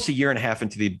 we're almost a year and a half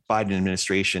into the Biden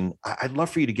administration. I'd love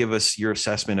for you to give us your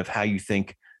assessment of how you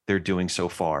think they're doing so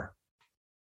far.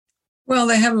 Well,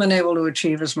 they haven't been able to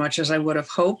achieve as much as I would have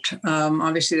hoped.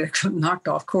 Obviously, they're knocked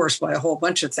off course by a whole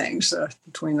bunch of things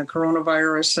between the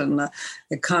coronavirus and the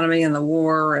economy and the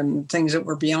war and things that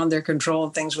were beyond their control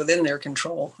and things within their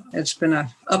control. It's been an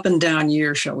up and down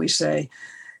year, shall we say.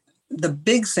 The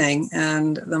big thing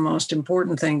and the most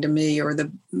important thing to me, or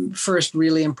the first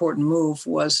really important move,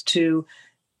 was to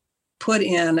put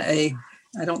in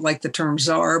I don't like the term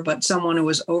czar, but someone who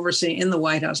was overseeing in the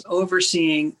White House,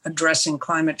 addressing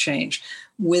climate change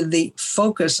with the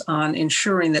focus on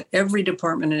ensuring that every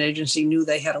department and agency knew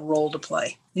they had a role to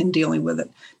play in dealing with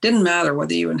it. Didn't matter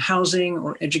whether you were in housing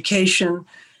or education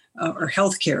or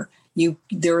healthcare.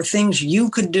 There are things you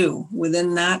could do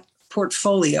within that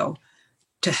portfolio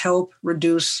to help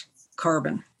reduce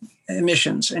carbon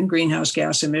emissions and greenhouse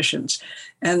gas emissions.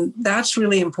 And that's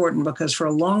really important because for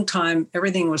a long time,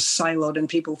 everything was siloed and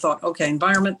people thought, okay,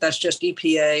 environment, that's just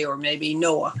EPA or maybe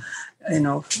NOAA, in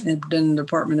the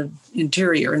Department of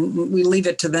Interior, and we leave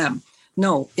it to them.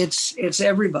 No, it's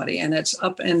everybody, and it's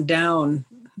up and down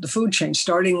the food chain,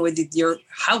 starting with your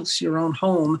house, your own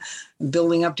home, and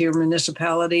building up to your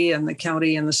municipality and the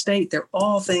county and the state. They're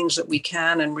all things that we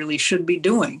can and really should be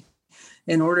doing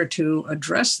in order to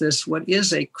address this, what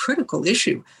is a critical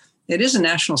issue. It is a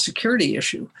national security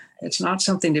issue. It's not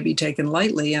something to be taken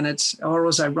lightly. And it's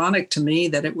always ironic to me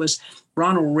that it was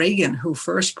Ronald Reagan who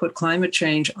first put climate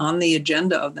change on the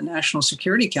agenda of the National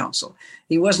Security Council.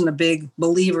 He wasn't a big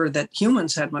believer that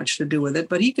humans had much to do with it,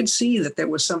 but he could see that there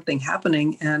was something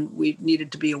happening and we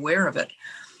needed to be aware of it.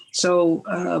 So,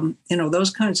 those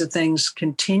kinds of things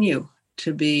continue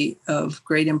to be of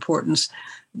great importance.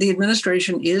 The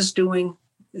administration is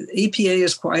EPA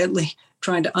is quietly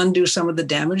trying to undo some of the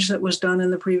damage that was done in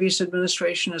the previous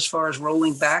administration as far as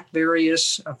rolling back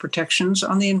various protections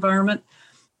on the environment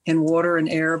in water and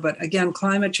air. But again,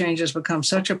 climate change has become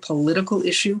such a political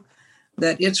issue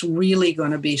that it's really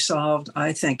going to be solved,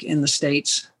 I think, in the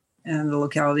states and the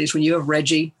localities. When you have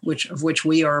RGGI, of which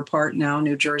we are a part now,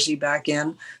 New Jersey back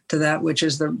in to that, which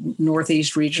is the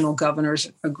Northeast regional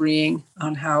governors agreeing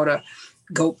on how to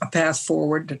go a path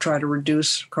forward to try to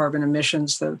reduce carbon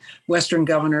emissions. The Western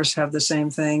governors have the same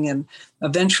thing. And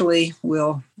eventually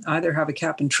we'll either have a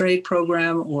cap and trade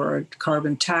program or a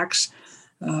carbon tax,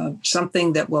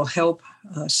 something that will help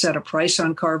set a price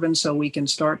on carbon so we can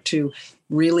start to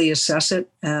really assess it.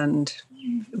 And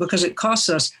because it costs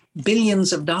us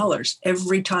billions of dollars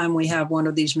every time we have one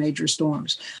of these major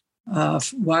storms,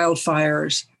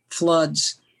 wildfires,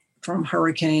 floods, from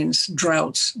hurricanes,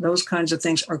 droughts, those kinds of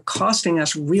things are costing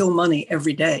us real money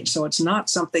every day. So it's not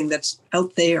something that's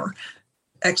out there,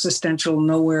 existential,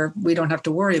 nowhere. We don't have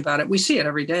to worry about it. We see it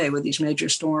every day with these major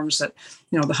storms that,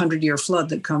 the 100-year flood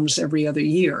that comes every other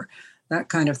year, that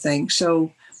kind of thing.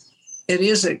 So it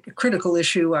is a critical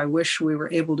issue. I wish we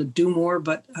were able to do more,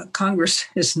 but Congress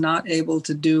is not able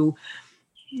to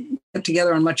get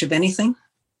together on much of anything.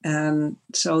 And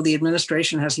so the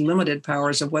administration has limited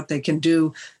powers of what they can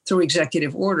do through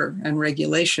executive order and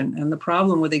regulation. And the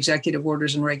problem with executive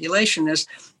orders and regulation is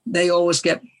they always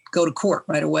go to court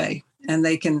right away. And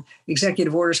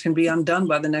executive orders can be undone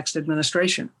by the next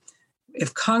administration.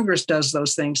 If Congress does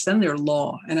those things, then they're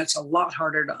law, and it's a lot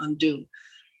harder to undo.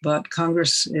 But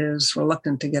Congress is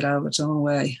reluctant to get out of its own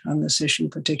way on this issue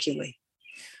particularly.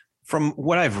 From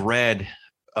what I've read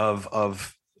of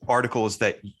articles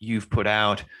that you've put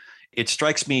out, it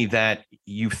strikes me that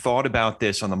you've thought about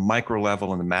this on the micro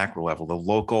level and the macro level, the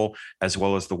local as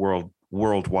well as the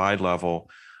worldwide level.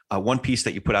 One piece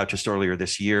that you put out just earlier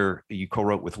this year, you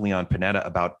co-wrote with Leon Panetta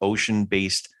about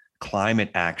ocean-based climate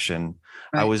action.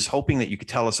 Right. I was hoping that you could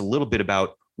tell us a little bit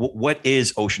about what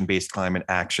is ocean-based climate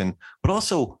action, but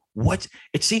also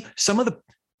some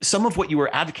of what you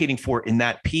were advocating for in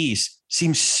that piece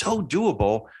seems so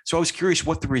doable. So I was curious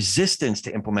what the resistance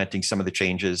to implementing some of the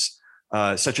changes,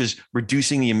 such as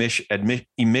reducing the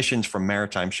emissions from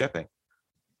maritime shipping.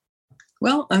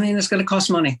 Well, it's going to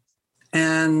cost money,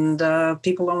 and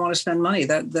people don't want to spend money.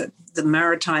 The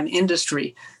maritime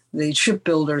industry, the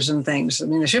shipbuilders and things.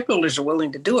 The shipbuilders are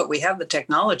willing to do it. We have the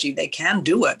technology; they can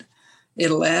do it.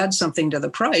 It'll add something to the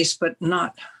price, but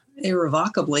not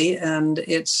irrevocably. And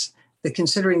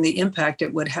considering the impact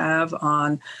it would have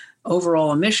on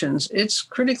overall emissions, it's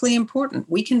critically important.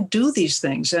 We can do these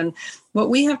things. And what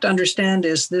we have to understand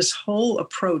is this whole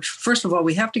approach. First of all,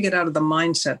 we have to get out of the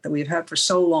mindset that we've had for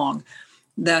so long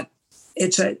that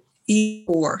it's a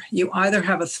or. You either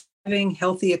have a thriving,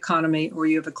 healthy economy or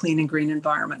you have a clean and green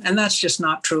environment. And that's just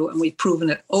not true. And we've proven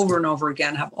it over and over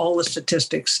again, have all the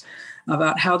statistics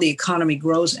about how the economy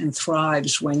grows and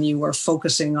thrives when you are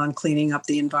focusing on cleaning up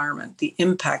the environment, the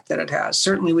impact that it has.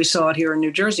 Certainly we saw it here in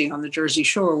New Jersey on the Jersey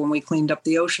Shore when we cleaned up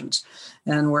the oceans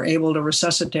and were able to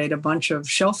resuscitate a bunch of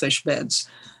shellfish beds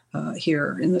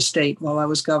here in the state while I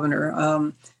was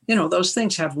governor. Those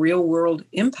things have real world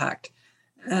impact.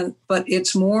 But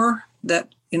it's more that,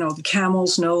 the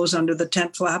camel's nose under the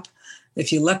tent flap.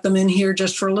 If you let them in here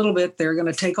just for a little bit, they're going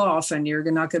to take off and you're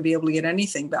not going to be able to get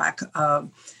anything back.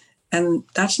 And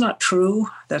that's not true.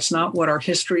 That's not what our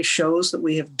history shows that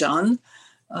we have done.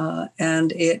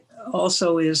 And it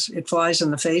also it flies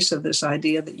in the face of this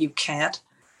idea that you can't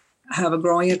have a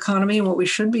growing economy. And what we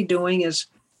should be doing is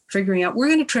figuring out we're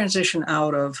going to transition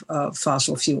out of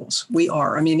fossil fuels. We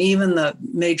are. I mean, even the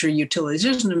major utilities,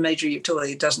 there isn't a major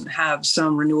utility that doesn't have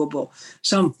some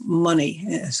money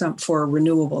for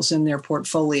renewables in their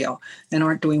portfolio and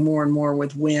aren't doing more and more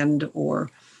with wind or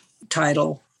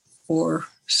tidal or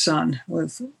sun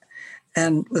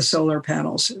and with solar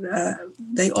panels.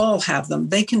 They all have them.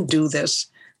 They can do this.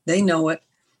 They know it.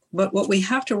 But what we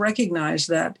have to recognize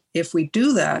that if we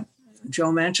do that,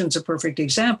 Joe Manchin's a perfect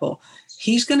example.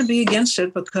 He's going to be against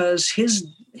it because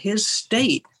his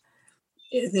state,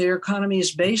 their economy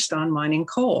is based on mining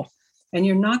coal. And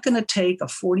you're not going to take a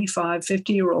 45,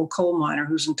 50-year-old coal miner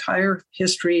whose entire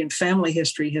history and family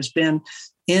history has been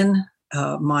in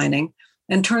mining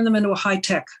and turn them into a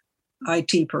high-tech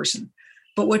IT person.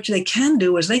 But what they can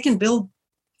do is they can build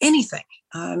anything.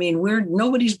 I mean,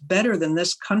 nobody's better than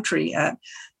this country at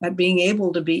being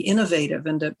able to be innovative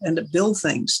and to build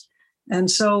things. And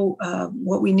so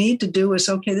what we need to do is,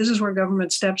 okay, this is where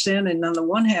government steps in. And on the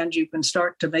one hand, you can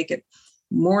start to make it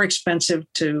more expensive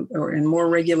and more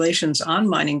regulations on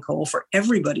mining coal for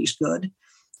everybody's good.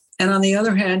 And on the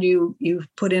other hand, you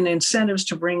put in incentives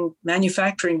to bring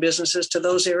manufacturing businesses to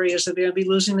those areas that are going to be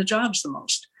losing the jobs the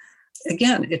most.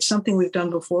 Again, it's something we've done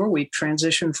before. We've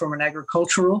transitioned from an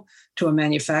agricultural to a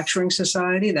manufacturing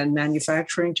society, then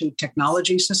manufacturing to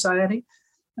technology society.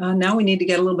 Now we need to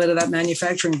get a little bit of that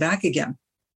manufacturing back again.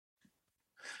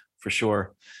 For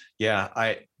sure.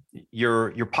 Yeah.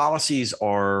 Your policies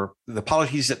the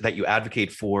policies that you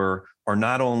advocate for are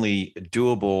not only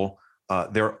doable,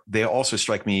 they also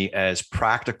strike me as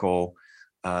practical,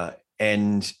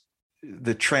 and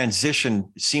the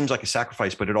transition seems like a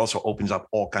sacrifice, but it also opens up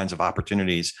all kinds of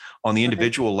opportunities on the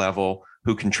individual level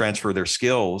who can transfer their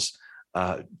skills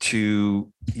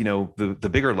to, the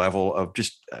bigger level of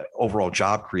just overall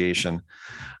job creation.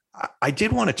 I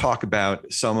did want to talk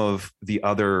about some of the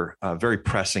other very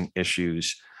pressing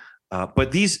issues,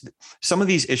 but some of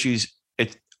these issues,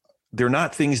 they're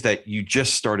not things that you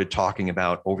just started talking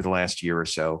about over the last year or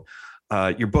so.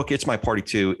 Your book, It's My Party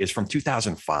Too, is from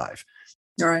 2005.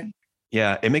 All right.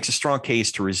 Yeah, it makes a strong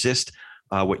case to resist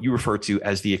what you refer to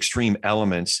as the extreme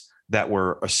elements that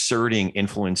were asserting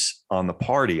influence on the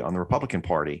Republican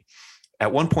Party.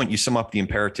 At one point, you sum up the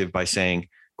imperative by saying,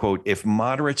 quote, if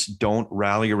moderates don't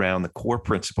rally around the core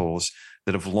principles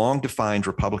that have long defined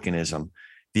republicanism,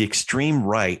 the extreme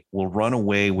right will run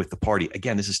away with the party.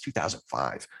 Again, this is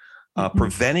 2005.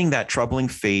 Preventing that troubling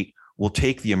fate will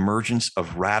take the emergence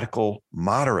of radical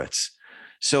moderates.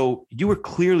 So you were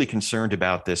clearly concerned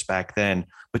about this back then,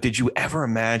 but did you ever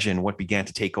imagine what began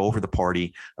to take over the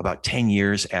party about 10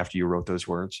 years after you wrote those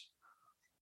words?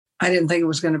 I didn't think it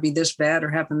was going to be this bad or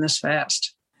happen this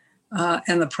fast.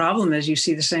 And the problem is you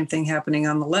see the same thing happening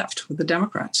on the left with the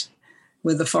Democrats,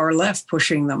 with the far left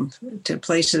pushing them to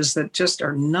places that just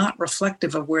are not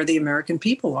reflective of where the American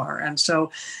people are. And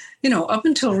so, up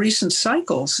until recent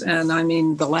cycles, and I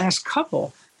mean the last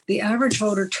couple, the average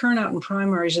voter turnout in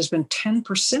primaries has been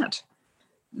 10%.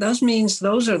 Those means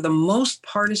those are the most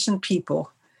partisan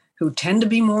people who tend to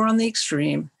be more on the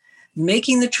extreme,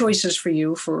 making the choices for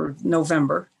you for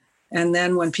November. And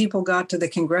then when people got to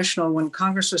when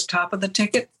Congress was top of the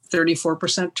ticket,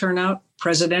 34% turnout.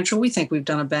 Presidential, we think we've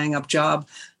done a bang-up job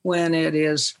when it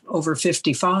is over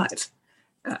 55.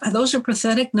 Those are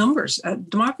pathetic numbers.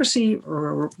 Democracy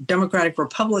or democratic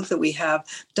republic that we have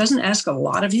doesn't ask a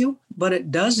lot of you, but it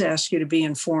does ask you to be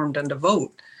informed and to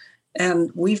vote.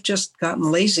 And we've just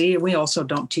gotten lazy. We also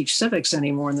don't teach civics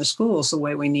anymore in the schools the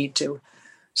way we need to.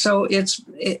 So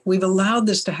we've allowed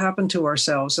this to happen to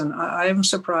ourselves. And I am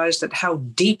surprised at how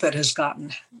deep it has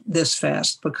gotten this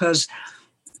fast, because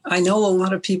I know a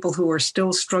lot of people who are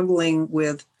still struggling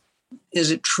with,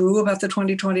 is it true about the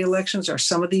 2020 elections? Are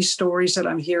some of these stories that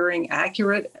I'm hearing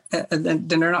accurate? And then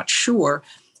they're not sure.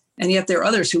 And yet there are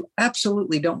others who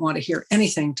absolutely don't want to hear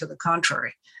anything to the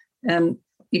contrary. And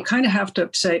you kind of have to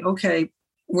say, okay,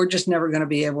 we're just never going to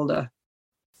be able to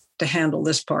handle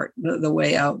this part, the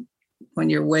way out, when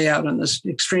you're way out on this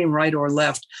extreme right or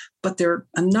left. But there are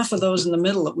enough of those in the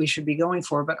middle that we should be going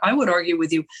for. But I would argue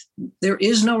with you, there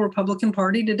is no Republican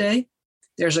Party today.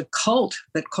 There's a cult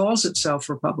that calls itself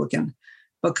Republican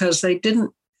because they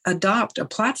didn't adopt a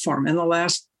platform at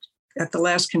the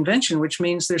last convention, which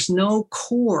means there's no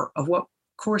core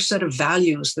set of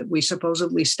values that we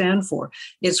supposedly stand for.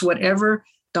 It's whatever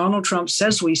Donald Trump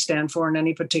says we stand for in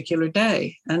any particular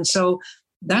day. And so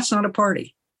that's not a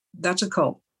party. That's a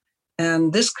cult.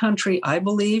 And this country, I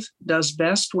believe, does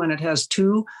best when it has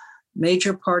two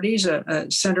major parties, a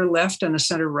center left and a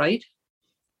center right.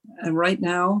 And right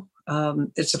now,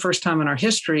 it's the first time in our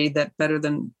history that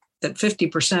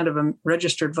 50% of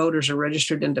registered voters are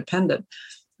registered independent.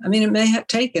 I mean, it may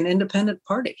take an independent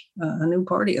party, a new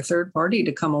party, a third party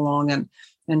to come along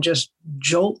and just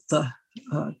jolt the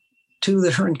two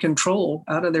that are in control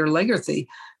out of their legathy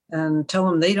and tell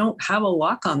them they don't have a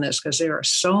lock on this because there are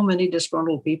so many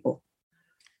disgruntled people.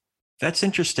 That's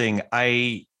interesting.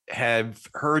 I have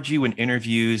heard you in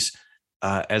interviews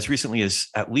as recently as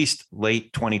at least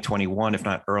late 2021, if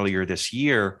not earlier this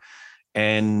year,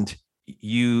 and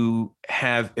you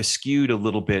have eschewed a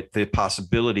little bit the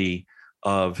possibility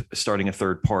of starting a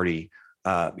third party.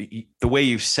 The way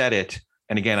you've said it,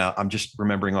 and again, I'm just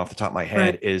remembering off the top of my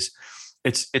head, right, is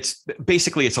it's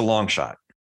basically it's a long shot.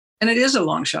 And it is a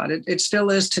long shot. It still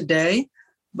is today.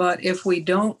 But if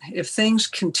things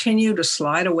continue to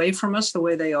slide away from us the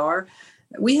way they are,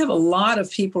 we have a lot of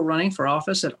people running for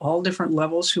office at all different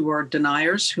levels who are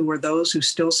deniers, who are those who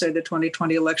still say the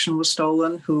 2020 election was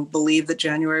stolen, who believe that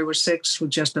January 6th was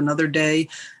just another day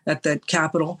at the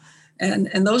Capitol.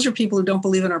 And those are people who don't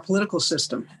believe in our political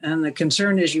system. And the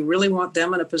concern is you really want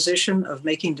them in a position of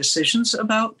making decisions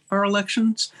about our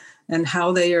elections and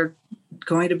how they are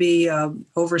going to be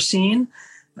overseen.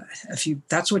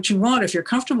 That's what you want, if you're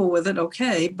comfortable with it,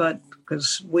 okay. But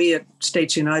because we at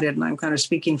States United, and I'm kind of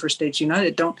speaking for States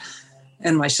United,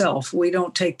 and myself, we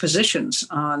don't take positions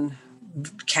on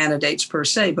candidates per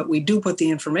se, but we do put the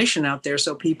information out there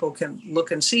so people can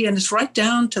look and see. And it's right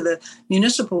down to the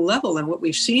municipal level. And what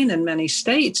we've seen in many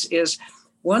states is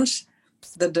once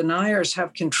the deniers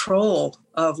have control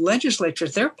of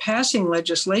legislatures, they're passing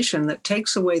legislation that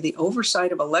takes away the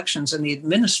oversight of elections and the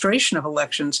administration of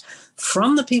elections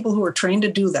from the people who are trained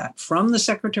to do that, from the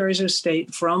secretaries of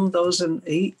state, from those in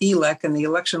ELEC and the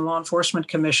election law enforcement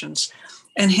commissions,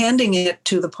 and handing it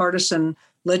to the partisan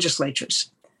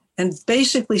legislatures, and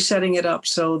basically setting it up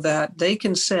so that they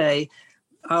can say,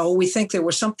 oh, we think there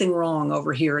was something wrong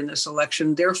over here in this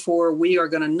election, therefore we are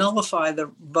going to nullify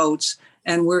the votes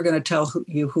and we're going to tell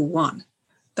you who won.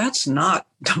 That's not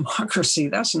democracy.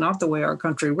 That's not the way our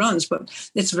country runs, but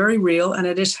it's very real and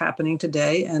it is happening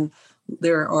today. And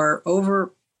there are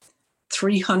over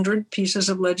 300 pieces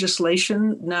of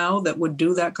legislation now that would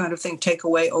do that kind of thing, take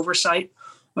away oversight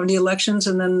of the elections.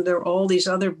 And then there are all these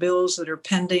other bills that are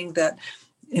pending that,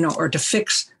 are to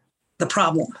fix the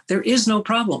problem. There is no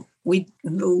problem. The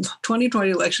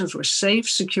 2020 elections were safe,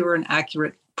 secure, and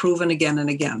accurate, proven again and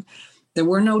again. There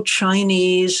were no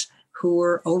Chinese who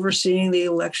were overseeing the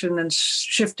election and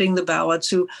shifting the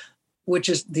ballots, which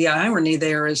is the irony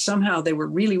there is somehow they were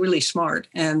really, really smart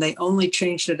and they only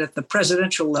changed it at the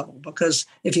presidential level. Because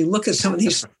if you look at some of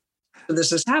these,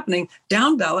 this is happening,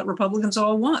 down ballot Republicans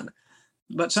all won,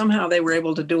 but somehow they were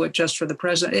able to do it just for the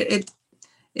president.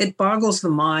 It boggles the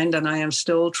mind. And I am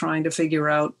still trying to figure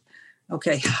out,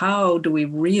 okay, how do we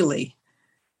really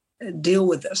deal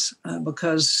with this?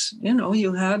 Because,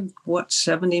 you had,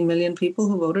 70 million people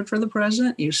who voted for the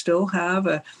president. You still have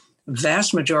a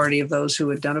vast majority of those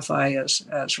who identify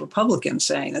as Republicans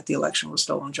saying that the election was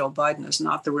stolen. Joe Biden is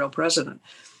not the real president.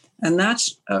 And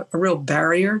that's a real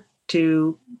barrier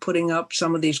to putting up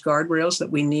some of these guardrails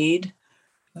that we need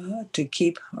to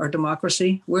keep our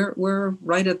democracy. We're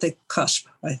right at the cusp,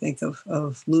 I think,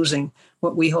 of losing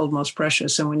what we hold most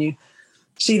precious. And when you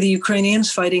see the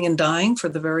Ukrainians fighting and dying for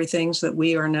the very things that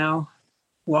we are now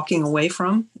walking away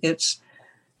from, it's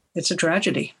a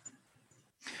tragedy.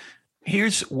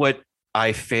 Here's what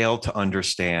I fail to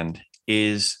understand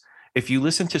is if you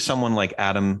listen to someone like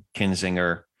Adam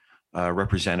Kinzinger,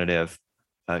 representative,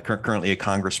 currently a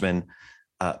congressman,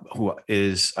 who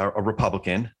is a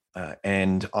Republican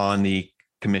and on the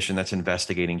commission that's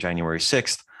investigating January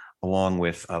 6th, along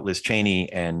with Liz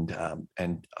Cheney and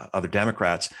other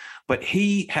Democrats. But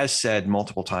he has said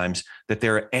multiple times that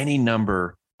there are any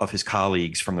number of his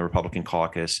colleagues from the Republican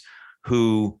caucus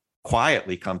who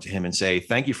quietly come to him and say,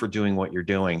 thank you for doing what you're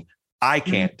doing. I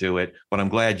can't do it, but I'm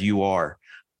glad you are.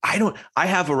 I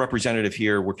have a representative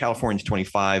here. We're California's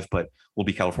 25, but we'll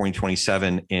be California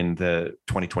 27 in the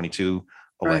 2022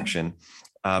 election.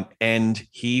 Right. And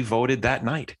he voted that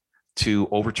night to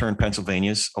overturn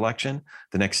Pennsylvania's election,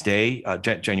 the next day,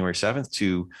 January 7th,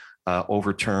 to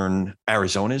overturn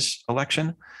Arizona's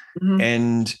election. Mm-hmm.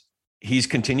 And he's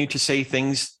continued to say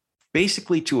things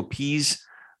basically to appease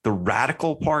the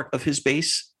radical part of his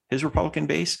base, his Republican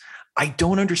base. I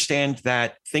don't understand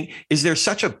that thing. Is there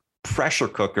such a pressure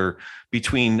cooker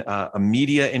between a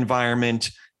media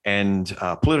environment and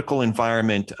political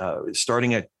environment,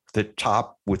 starting at the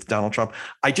top with Donald Trump?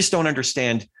 I just don't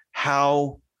understand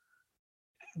how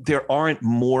there aren't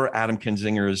more Adam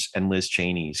Kinzingers and Liz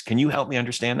Cheneys. Can you help me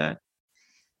understand that?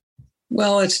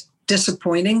 Well, it's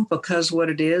disappointing because what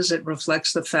it is, it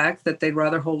reflects the fact that they'd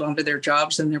rather hold on to their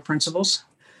jobs than their principles.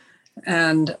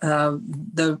 And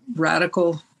the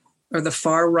radical or the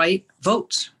far right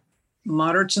votes.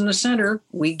 Moderates in the center,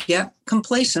 we get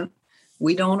complacent.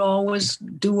 We don't always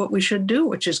do what we should do,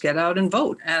 which is get out and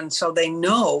vote. And so they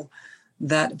know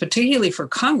that, particularly for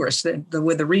Congress, with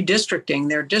the redistricting,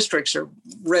 their districts are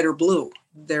red or blue.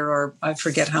 There are, I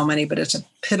forget how many, but it's a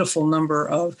pitiful number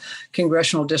of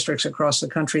congressional districts across the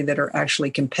country that are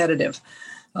actually competitive.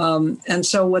 And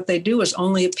so what they do is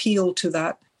only appeal to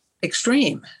that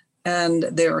extreme. And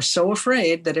they are so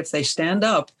afraid that if they stand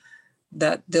up,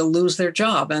 that they'll lose their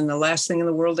job. And the last thing in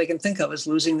the world they can think of is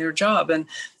losing their job. And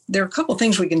there are a couple of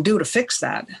things we can do to fix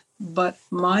that. But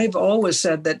I've always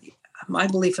said that my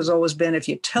belief has always been, if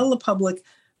you tell the public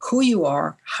who you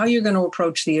are, how you're going to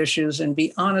approach the issues, and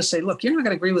be honest, say, look, you're not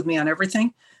going to agree with me on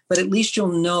everything, but at least you'll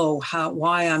know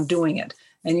why I'm doing it.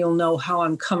 And you'll know how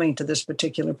I'm coming to this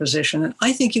particular position. And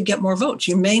I think you get more votes.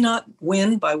 You may not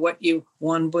win by what you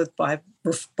won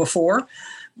before,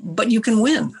 but you can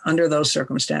win under those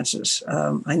circumstances.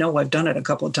 I know I've done it a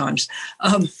couple of times.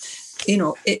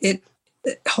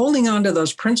 Holding on to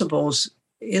those principles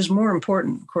is more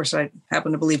important. Of course, I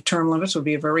happen to believe term limits would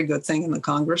be a very good thing in the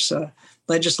Congress,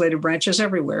 legislative branches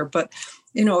everywhere. But,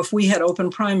 if we had open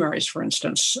primaries, for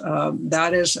instance,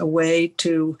 that is a way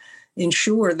to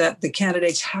ensure that the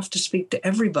candidates have to speak to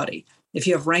everybody. If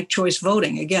you have ranked choice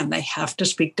voting, again, they have to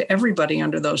speak to everybody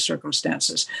under those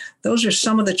circumstances. Those are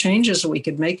some of the changes that we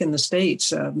could make in the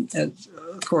states, of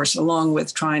course, along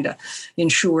with trying to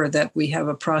ensure that we have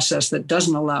a process that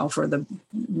doesn't allow for the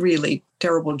really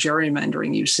terrible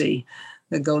gerrymandering you see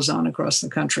that goes on across the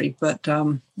country. But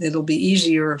it'll be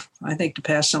easier, I think, to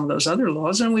pass some of those other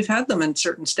laws. And we've had them in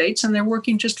certain states, and they're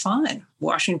working just fine.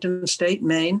 Washington State,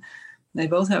 Maine, they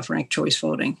both have ranked choice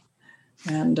voting.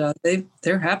 And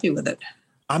they're happy with it.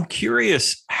 I'm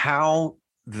curious how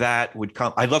that would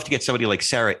come. I'd love to get somebody like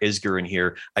Sarah Isgur in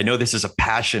here. I know this is a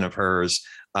passion of hers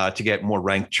to get more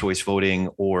ranked choice voting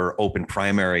or open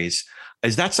primaries.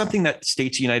 Is that something that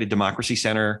States United Democracy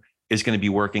Center is going to be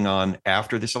working on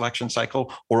after this election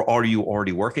cycle, or are you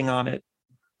already working on it?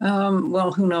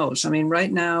 Well, who knows? I mean,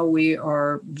 right now we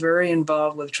are very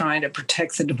involved with trying to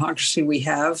protect the democracy we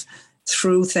have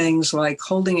through things like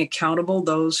holding accountable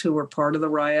those who were part of the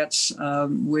riots.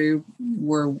 We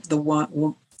were the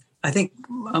one, I think,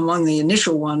 among the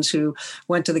initial ones who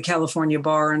went to the California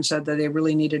bar and said that they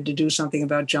really needed to do something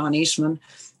about John Eastman.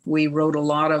 We wrote a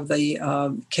lot of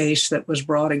the case that was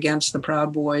brought against the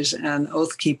Proud Boys and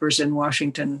Oath Keepers in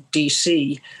Washington,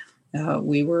 D.C.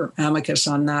 We were amicus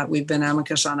on that. We've been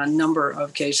amicus on a number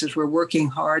of cases. We're working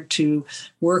hard to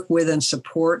work with and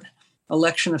support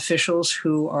election officials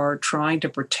who are trying to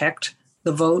protect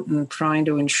the vote and trying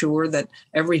to ensure that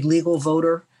every legal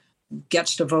voter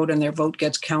gets to vote and their vote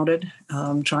gets counted,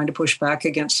 trying to push back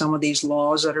against some of these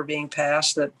laws that are being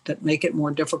passed that make it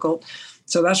more difficult.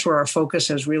 So that's where our focus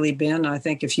has really been. I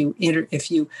think if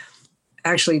you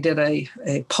actually did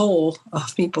a poll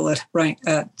of people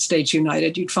at States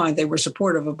United, you'd find they were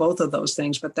supportive of both of those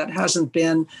things, but that hasn't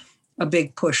been a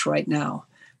big push right now.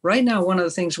 Right now, one of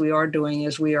the things we are doing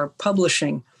is we are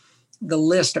publishing the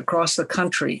list across the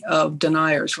country of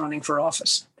deniers running for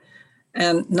office,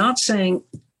 and not saying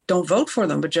don't vote for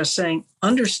them, but just saying,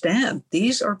 understand,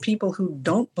 these are people who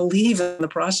don't believe in the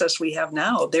process we have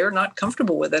now. They're not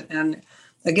comfortable with it. And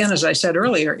again, as I said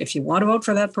earlier, if you want to vote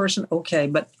for that person, okay,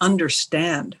 but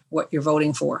understand what you're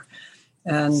voting for.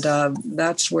 And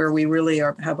that's where we really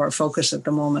have our focus at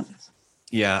the moment.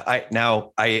 Yeah,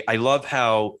 I love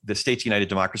how the States United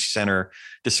Democracy Center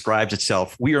describes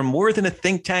itself. We are more than a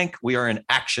think tank. We are an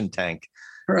action tank.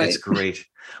 Right. That's great.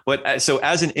 But so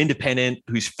as an independent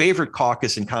whose favorite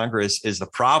caucus in Congress is the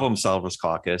Problem Solvers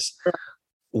Caucus,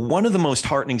 one of the most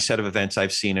heartening set of events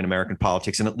I've seen in American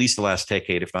politics in at least the last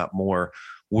decade, if not more,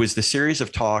 was the series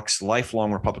of talks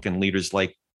lifelong Republican leaders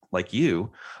like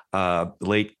you, the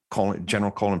late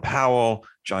General Colin Powell,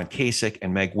 John Kasich,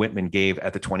 and Meg Whitman gave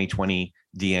at the 2020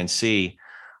 DNC.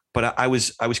 But I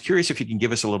was curious if you can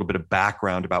give us a little bit of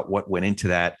background about what went into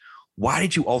that. Why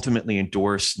did you ultimately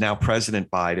endorse now President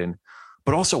Biden?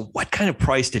 But also, what kind of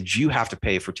price did you have to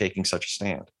pay for taking such a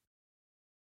stand?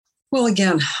 Well,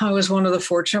 again, I was one of the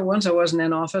fortunate ones. I wasn't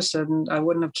in office and I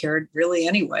wouldn't have cared really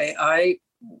anyway. I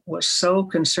was so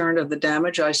concerned of the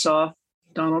damage I saw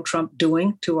Donald Trump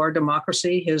doing to our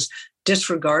democracy, his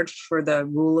disregard for the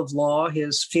rule of law,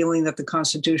 his feeling that the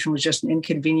Constitution was just an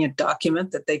inconvenient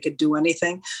document, that they could do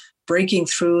anything, breaking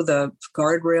through the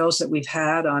guardrails that we've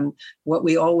had on what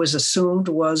we always assumed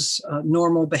was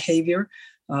normal behavior,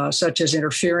 such as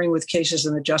interfering with cases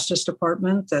in the Justice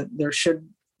Department, that there should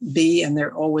be, and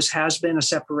there always has been, a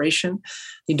separation.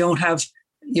 You don't have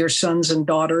your sons and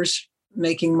daughters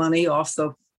making money off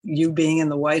you being in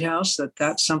the White House,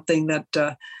 that's something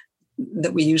that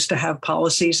we used to have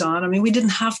policies on. I mean, we didn't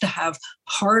have to have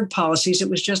hard policies. It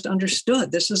was just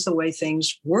understood. This is the way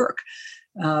things work.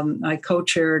 I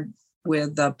co-chaired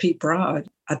with Pete Bra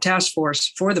a task force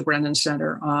for the Brennan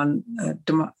Center on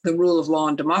the rule of law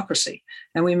and democracy.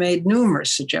 And we made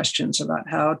numerous suggestions about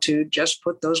how to just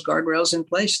put those guardrails in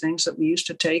place, things that we used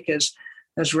to take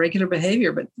as regular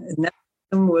behavior. But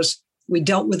we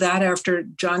dealt with that after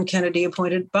John Kennedy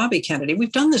appointed Bobby Kennedy.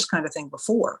 We've done this kind of thing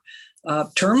before.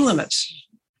 Term limits.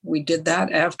 We did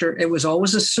that after, it was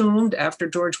always assumed after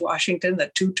George Washington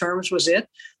that 2 terms was it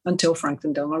until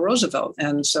Franklin Delano Roosevelt.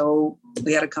 And so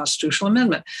we had a constitutional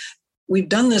amendment. We've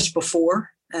done this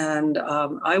before, and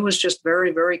I was just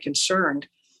very, very concerned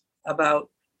about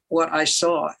what I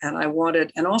saw. And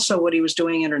and also what he was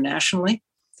doing internationally.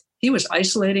 He was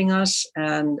isolating us,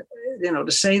 and,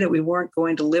 to say that we weren't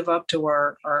going to live up to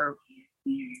our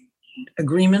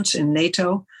agreements in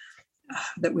NATO,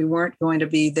 that we weren't going to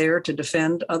be there to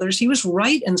defend others. He was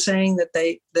right in saying that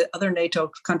the other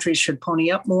NATO countries should pony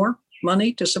up more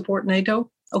money to support NATO.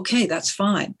 Okay, that's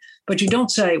fine. But you don't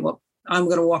say, well, I'm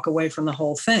going to walk away from the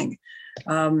whole thing.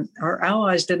 Our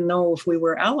allies didn't know if we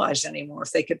were allies anymore,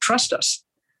 if they could trust us.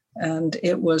 And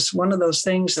it was one of those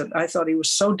things that I thought he was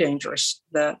so dangerous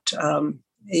that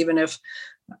even if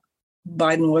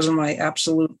Biden wasn't my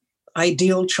absolute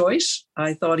ideal choice,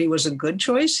 I thought he was a good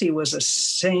choice. He was a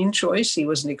sane choice. He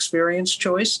was an experienced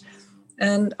choice.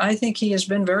 And I think he has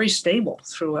been very stable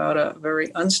throughout a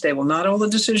very unstable. Not all the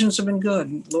decisions have been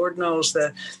good. Lord knows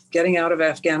that getting out of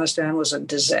Afghanistan was a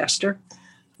disaster,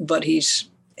 but he's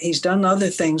done other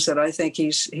things that I think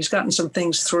he's gotten some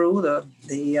things through.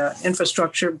 The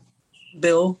infrastructure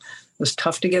bill was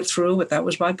tough to get through, but that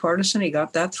was bipartisan. He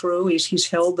got that through. He's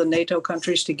held the NATO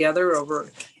countries together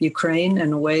over Ukraine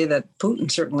in a way that Putin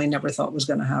certainly never thought was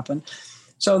going to happen.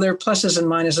 So there are pluses and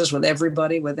minuses with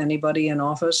everybody, with anybody in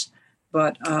office.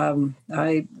 But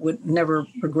I would never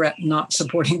regret not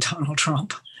supporting Donald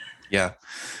Trump. Yeah.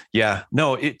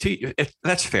 No,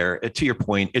 that's fair. To your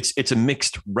point, it's a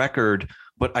mixed record,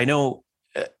 but I know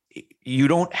you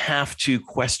don't have to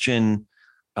question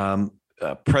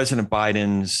President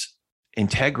Biden's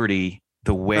integrity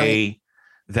the way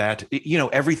that,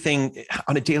 everything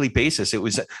on a daily basis. It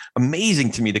was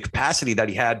amazing to me, the capacity that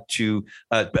he had to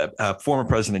former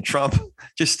President Trump.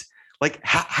 Just like,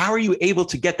 how are you able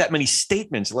to get that many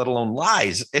statements, let alone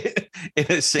lies, in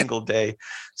a single day?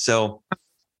 So,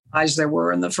 as there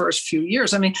were in the first few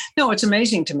years. I mean, no, it's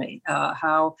amazing to me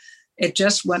how it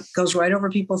just goes right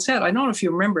over people's head. I don't know if you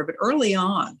remember, but early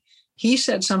on, he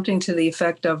said something to the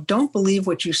effect of, "Don't believe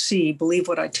what you see, believe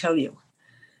what I tell you."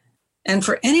 And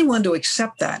for anyone to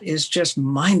accept that is just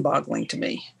mind-boggling to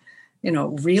me.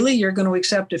 Really, you're going to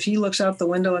accept if he looks out the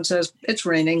window and says, "It's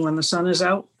raining" when the sun is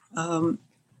out?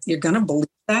 You're going to believe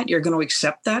that? You're going to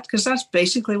accept that? Because that's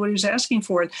basically what he was asking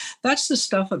for. That's the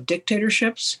stuff of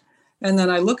dictatorships. And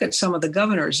then I look at some of the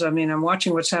governors. I mean, I'm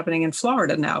watching what's happening in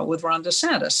Florida now with Ron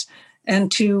DeSantis.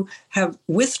 And to have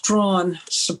withdrawn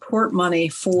support money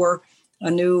for a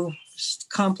new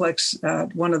complex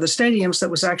at one of the stadiums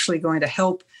that was actually going to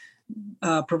help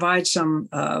provide some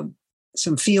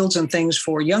fields and things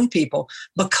for young people,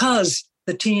 because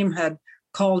the team had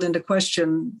called into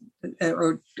question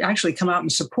or actually come out in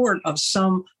support of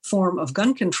some form of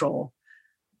gun control.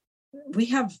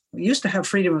 We used to have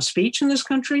freedom of speech in this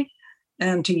country,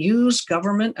 and to use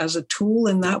government as a tool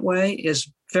in that way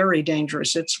is very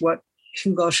dangerous. It's what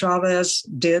Hugo Chavez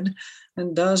did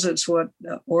and does. It's what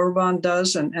Orban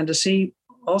does. And to see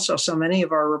also so many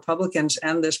of our Republicans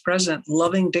and this president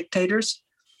loving dictators,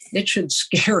 it should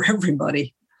scare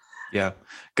everybody. Yeah.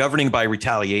 Governing by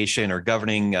retaliation or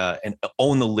governing and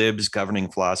own the libs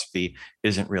governing philosophy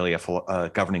isn't really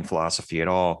a governing philosophy at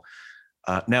all.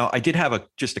 Now, I did have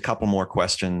just a couple more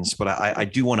questions, but I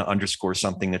do want to underscore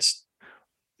something that's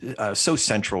so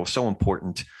central, so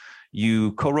important.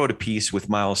 You co-wrote a piece with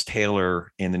Miles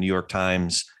Taylor in the New York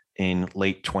Times in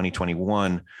late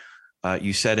 2021.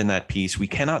 You said in that piece, "We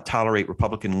cannot tolerate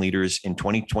Republican leaders in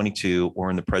 2022 or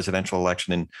in the presidential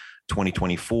election in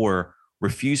 2024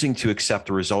 refusing to accept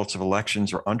the results of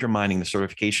elections or undermining the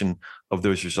certification of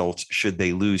those results should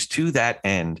they lose. To that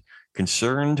end,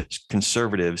 concerned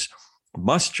conservatives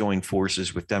must join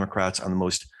forces with Democrats on the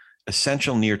most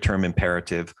essential near-term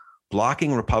imperative,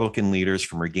 blocking Republican leaders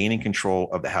from regaining control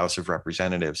of the House of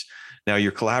Representatives." Now,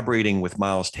 you're collaborating with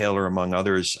Miles Taylor, among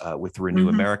others, with the Renew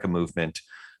America movement.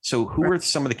 So who are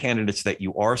some of the candidates that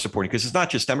you are supporting? Because it's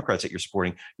not just Democrats that you're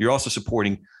supporting. You're also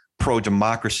supporting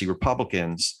pro-democracy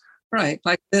Republicans. Right.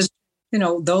 Like there's,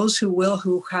 those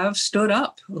who have stood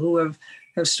up, who have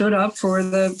have stood up for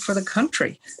the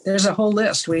country. There's a whole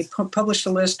list. We published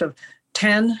a list of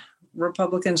 10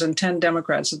 Republicans and 10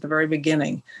 Democrats at the very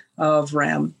beginning of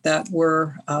RAM that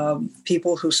were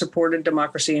people who supported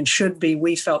democracy and should be,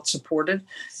 we felt, supported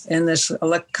in this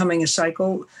coming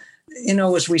cycle.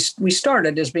 As we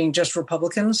started as being just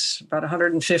Republicans, about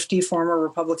 150 former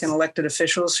Republican elected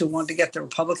officials who wanted to get the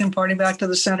Republican Party back to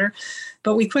the center.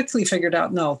 But we quickly figured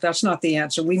out, no, that's not the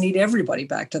answer. We need everybody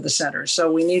back to the center.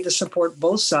 So we need to support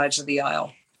both sides of the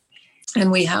aisle. And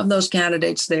we have those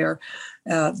candidates there,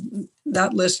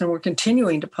 that list, and we're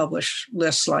continuing to publish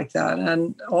lists like that.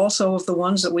 And also of the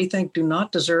ones that we think do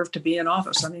not deserve to be in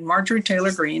office. I mean, Marjorie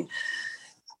Taylor Greene,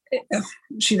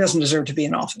 she doesn't deserve to be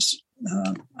in office.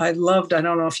 I don't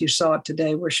know if you saw it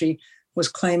today, where she was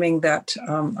claiming that,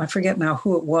 I forget now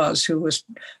who it was, who was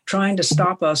trying to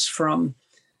stop us from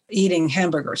eating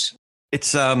hamburgers.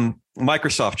 It's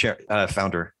Microsoft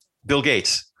founder, Bill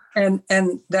Gates. And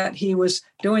that he was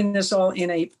doing this all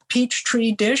in a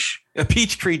Peachtree dish. A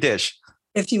Peachtree dish.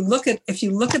 If you look at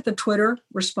the Twitter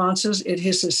responses, it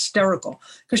is hysterical.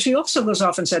 Because she also goes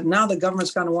off and said, now the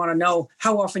government's going to want to know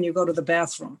how often you go to the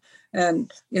bathroom.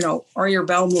 And, are your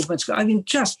bowel movements? I mean,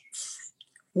 just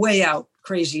way out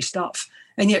crazy stuff.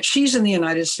 And yet she's in the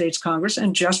United States Congress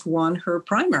and just won her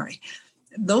primary.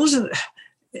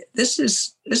 This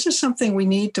is something we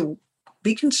need to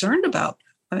be concerned about.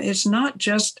 It's not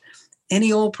just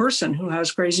any old person who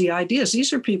has crazy ideas.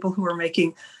 These are people who are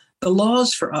making the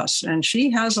laws for us. And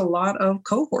she has a lot of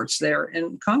cohorts there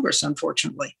in Congress,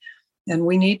 unfortunately. And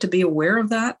we need to be aware of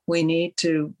that. We need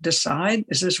to decide,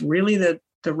 is this really the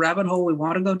rabbit hole we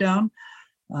want to go down?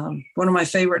 One of my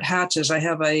favorite hats is I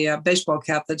have a baseball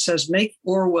cap that says, "Make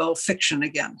Orwell fiction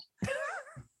again."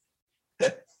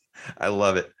 I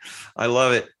love it.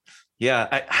 Yeah,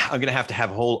 I'm going to have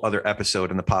a whole other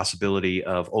episode on the possibility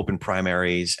of open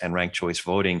primaries and ranked choice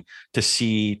voting to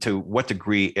see to what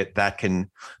degree that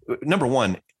can, number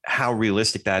one, how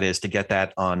realistic that is to get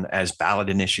that on as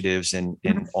ballot initiatives in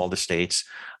all the states,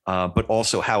 but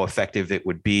also how effective it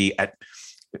would be at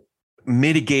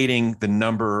mitigating the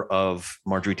number of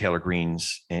Marjorie Taylor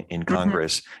Greenes in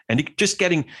Congress, and just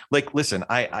getting listen,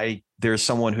 there's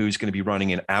someone who's going to be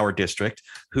running in our district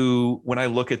who, when I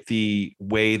look at the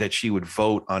way that she would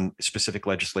vote on specific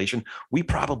legislation, we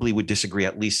probably would disagree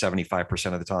at least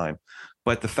 75% of the time.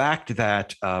 But the fact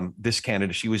that this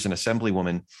candidate, she was an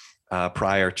assemblywoman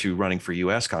prior to running for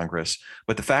U.S. Congress.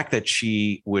 But the fact that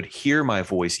she would hear my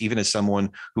voice, even as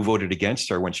someone who voted against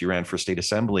her when she ran for state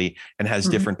assembly and has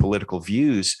different political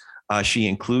views, she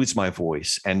includes my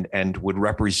voice and would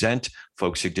represent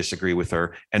folks who disagree with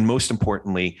her. And most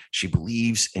importantly, she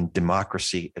believes in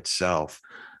democracy itself.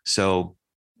 So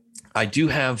I do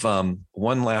have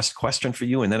one last question for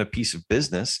you and then a piece of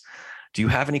business. Do you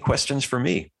have any questions for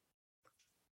me?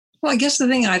 Well, I guess the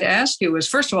thing I'd ask you is,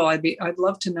 first of all, I'd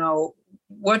love to know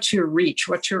what's your reach,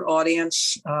 what's your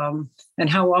audience, and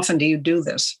how often do you do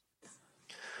this?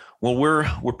 Well,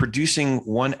 we're producing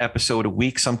one episode a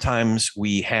week. Sometimes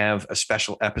we have a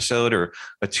special episode or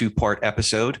a 2-part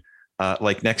episode.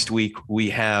 Like next week,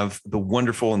 we have the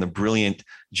wonderful and the brilliant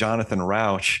Jonathan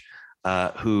Rauch,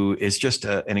 who is just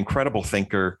an incredible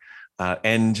thinker.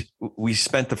 And we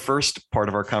spent the first part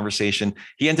of our conversation.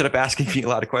 He ended up asking me a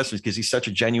lot of questions because he's such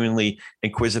a genuinely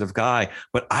inquisitive guy.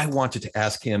 But I wanted to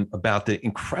ask him about the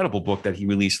incredible book that he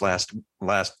released last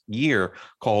year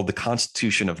called The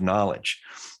Constitution of Knowledge.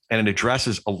 And it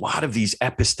addresses a lot of these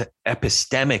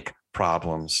epistemic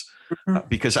problems.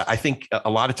 Because I think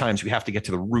a lot of times we have to get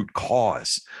to the root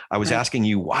cause. I was asking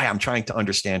you why. I'm trying to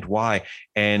understand why.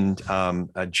 And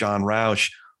John Rauch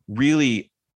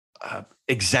really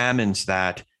examines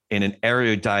that in an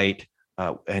erudite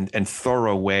and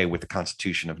thorough way with the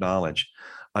Constitution of Knowledge.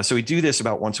 So we do this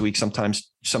about once a week.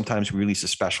 Sometimes we release a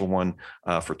special one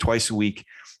for twice a week.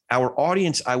 Our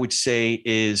audience, I would say,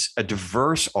 is a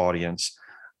diverse audience.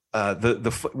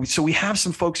 So we have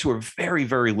some folks who are very,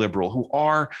 very liberal, who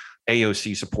are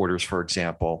AOC supporters, for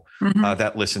example,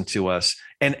 that listen to us.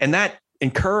 And that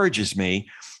encourages me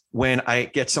when I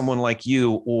get someone like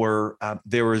you, or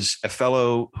there was a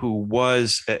fellow who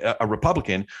was a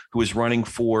Republican who was running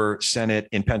for Senate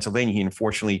in Pennsylvania. He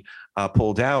unfortunately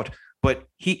pulled out, but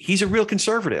he's a real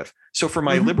conservative. So for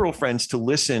my liberal friends to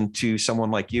listen to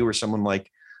someone like you or someone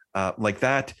like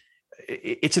that,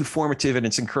 it's informative and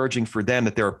it's encouraging for them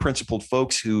that there are principled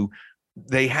folks who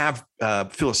they have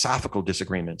philosophical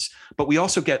disagreements, but we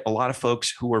also get a lot of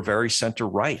folks who are very center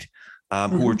right,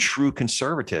 who are true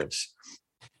conservatives.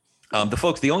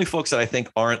 The only folks that I think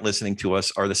aren't listening to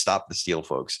us are the Stop the Steal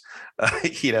folks.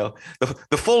 The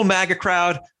full MAGA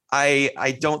crowd.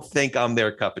 I don't think I'm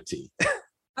their cup of tea.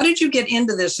 How did you get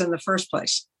into this in the first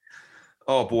place?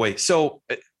 Oh, boy. So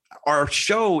our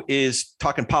show is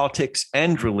talking politics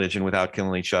and religion without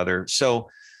killing each other. So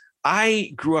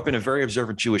I grew up in a very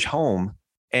observant Jewish home,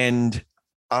 and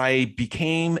we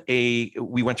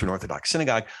went to an Orthodox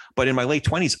synagogue, but in my late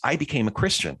 20s, I became a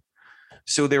Christian.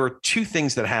 So there were two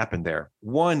things that happened there.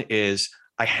 One is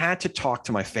I had to talk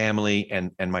to my family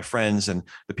and my friends and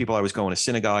the people I was going to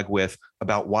synagogue with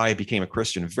about why I became a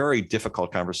Christian. Very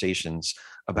difficult conversations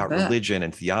about religion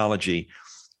and theology.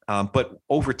 But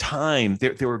over time,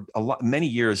 there were many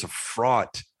years of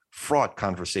fraught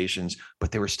conversations,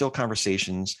 but there were still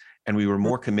conversations, and we were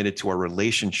more committed to our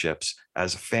relationships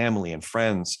as a family and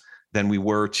friends than we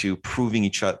were to proving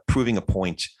a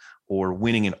point or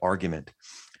winning an argument.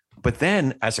 But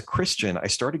then, as a Christian, I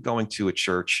started going to a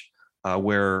church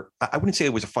where I wouldn't say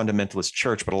it was a fundamentalist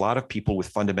church, but a lot of people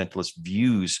with fundamentalist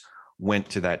views went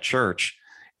to that church,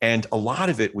 and a lot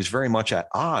of it was very much at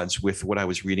odds with what I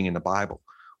was reading in the Bible,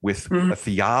 with a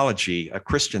theology, a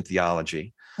Christian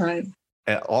theology. Right.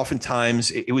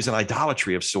 Oftentimes it was an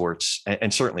idolatry of sorts.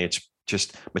 And certainly it's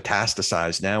just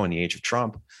metastasized now in the age of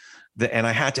Trump. And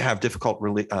I had to have difficult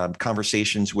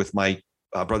conversations with my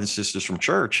brothers and sisters from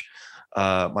church,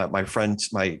 my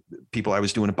friends, my people I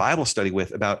was doing a Bible study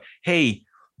with about, hey,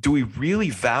 do we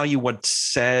really value what it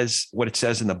says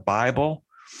in the Bible?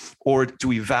 Or do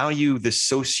we value the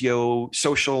social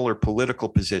or political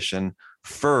position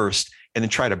first and then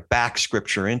try to back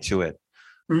scripture into it?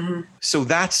 Mm-hmm. So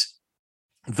that's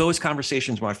those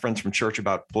conversations with my friends from church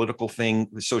about political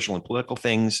things, social and political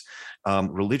things,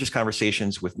 religious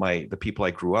conversations with the people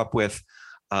I grew up with.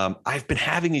 I've been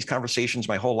having these conversations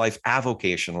my whole life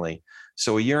avocationally.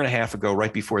 So a year and a half ago,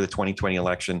 right before the 2020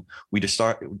 election, we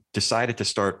decided to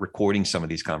start recording some of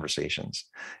these conversations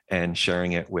and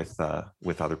sharing it with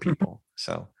other people.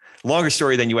 So longer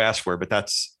story than you asked for, but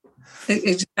that's.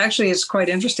 It's quite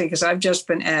interesting because I've just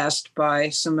been asked by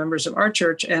some members of our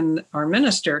church and our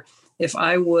minister if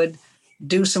I would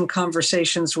do some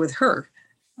conversations with her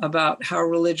about how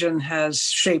religion has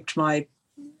shaped my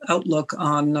outlook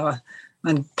on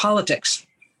politics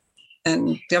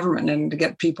and government, and to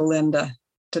get people in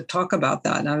to talk about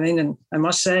that. I mean, and I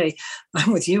must say,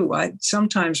 I'm with you.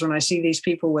 Sometimes when I see these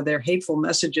people with their hateful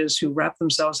messages who wrap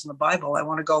themselves in the Bible, I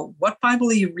want to go, what Bible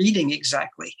are you reading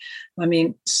exactly? I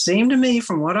mean, seemed to me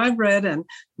from what I've read and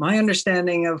my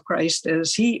understanding of Christ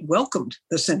is he welcomed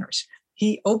the sinners.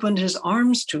 He opened his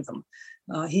arms to them.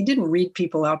 He didn't read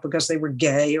people out because they were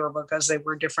gay or because they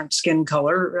were different skin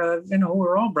color.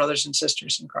 We're all brothers and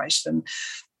sisters in Christ. And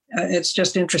it's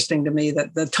just interesting to me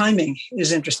that the timing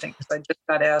is interesting. I just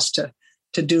got asked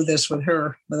to do this with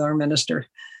her, with our minister,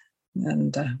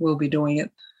 and we'll be doing it.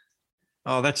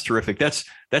 Oh, that's terrific.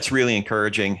 That's really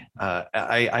encouraging.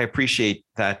 I appreciate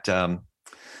that. I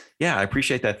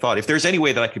appreciate that thought. If there's any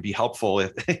way that I could be helpful,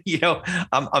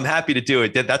 I'm happy to do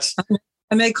it.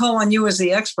 I may call on you as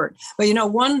the expert, but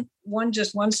one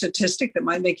statistic that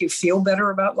might make you feel better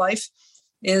about life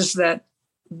is that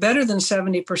better than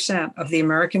 70% of the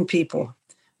American people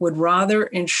would rather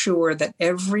ensure that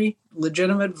every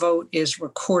legitimate vote is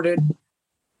recorded,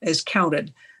 is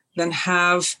counted, than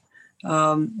have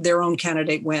their own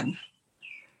candidate win.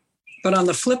 But on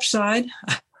the flip side,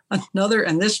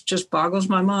 and this just boggles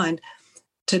my mind,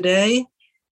 today,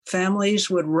 families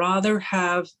would rather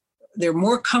they're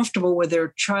more comfortable with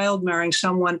their child marrying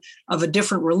someone of a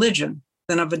different religion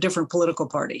than of a different political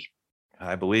party.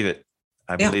 I believe it.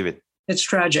 I believe it. It's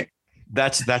tragic.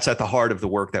 That's at the heart of the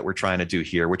work that we're trying to do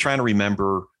here. We're trying to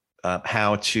remember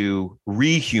how to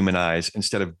rehumanize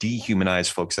instead of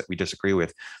dehumanize folks that we disagree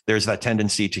with. There's that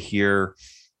tendency to hear,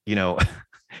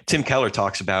 Tim Keller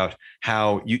talks about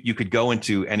how you could go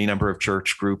into any number of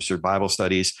church groups or Bible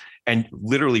studies and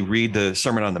literally read the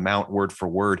Sermon on the Mount word for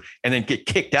word and then get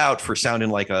kicked out for sounding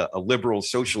like a liberal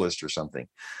socialist or something.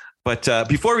 But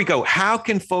before we go, how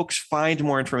can folks find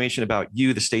more information about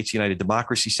you, the States United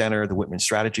Democracy Center, the Whitman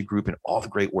Strategy Group, and all the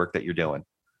great work that you're doing?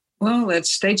 Well,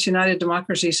 that's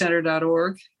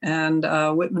statesuniteddemocracycenter.org and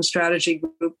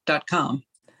whitmanstrategygroup.com.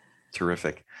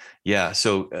 Terrific. Yeah.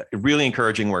 So really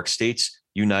encouraging work,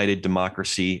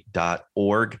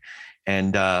 statesuniteddemocracy.org.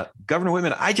 And Governor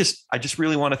Whitman, I just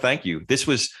really want to thank you.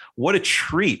 What a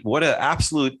treat. What an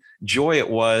absolute joy it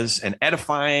was, and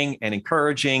edifying and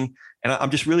encouraging. And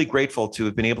I'm just really grateful to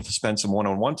have been able to spend some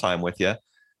one-on-one time with you.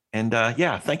 And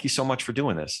thank you so much for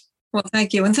doing this. Well,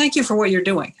 thank you. And thank you for what you're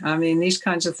doing. I mean, these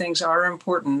kinds of things are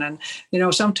important. And,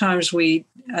 sometimes we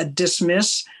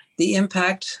dismiss the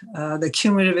impact, the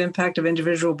cumulative impact of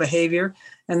individual behavior.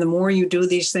 And the more you do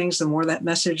these things, the more that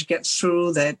message gets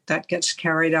through, that gets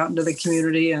carried out into the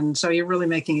community. And so you're really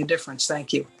making a difference.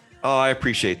 Thank you. Oh, I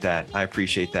appreciate that.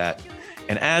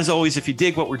 And as always, if you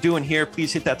dig what we're doing here,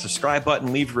 please hit that subscribe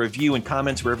button, leave a review and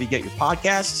comments wherever you get your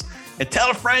podcasts, and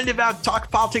tell a friend about Talk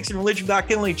Politics and Religion Without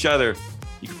Killing Each Other.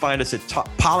 You can find us at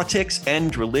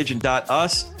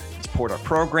politicsandreligion.us, support our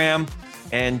program.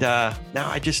 And now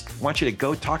I just want you to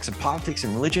go talk some politics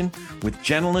and religion with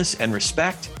gentleness and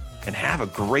respect, and have a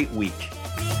great week.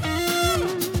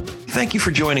 Thank you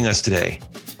for joining us today.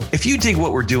 If you dig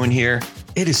what we're doing here,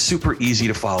 it is super easy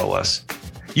to follow us.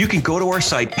 You can go to our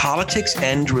site,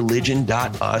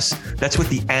 politicsandreligion.us. That's with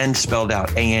the "and" spelled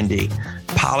out, A-N-D.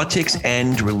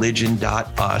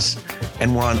 Politicsandreligion.us.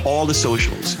 And we're on all the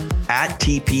socials at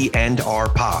TP and R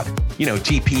Pod. You know,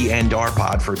 TP and R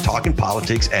Pod for Talking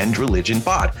Politics and Religion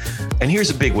Pod. And here's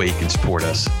a big way you can support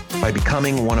us: by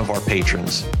becoming one of our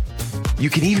patrons. You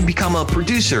can even become a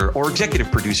producer or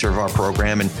executive producer of our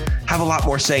program and have a lot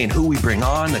more say in who we bring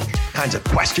on, the kinds of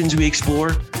questions we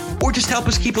explore, or just help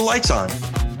us keep the lights on.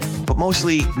 But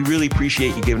mostly, we really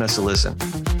appreciate you giving us a listen.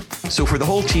 So for the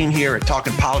whole team here at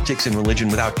Talking Politics and Religion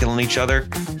Without Killing Each Other,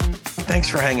 thanks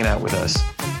for hanging out with us.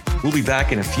 We'll be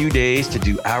back in a few days to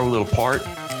do our little part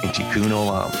in Tikkun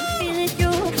Olam.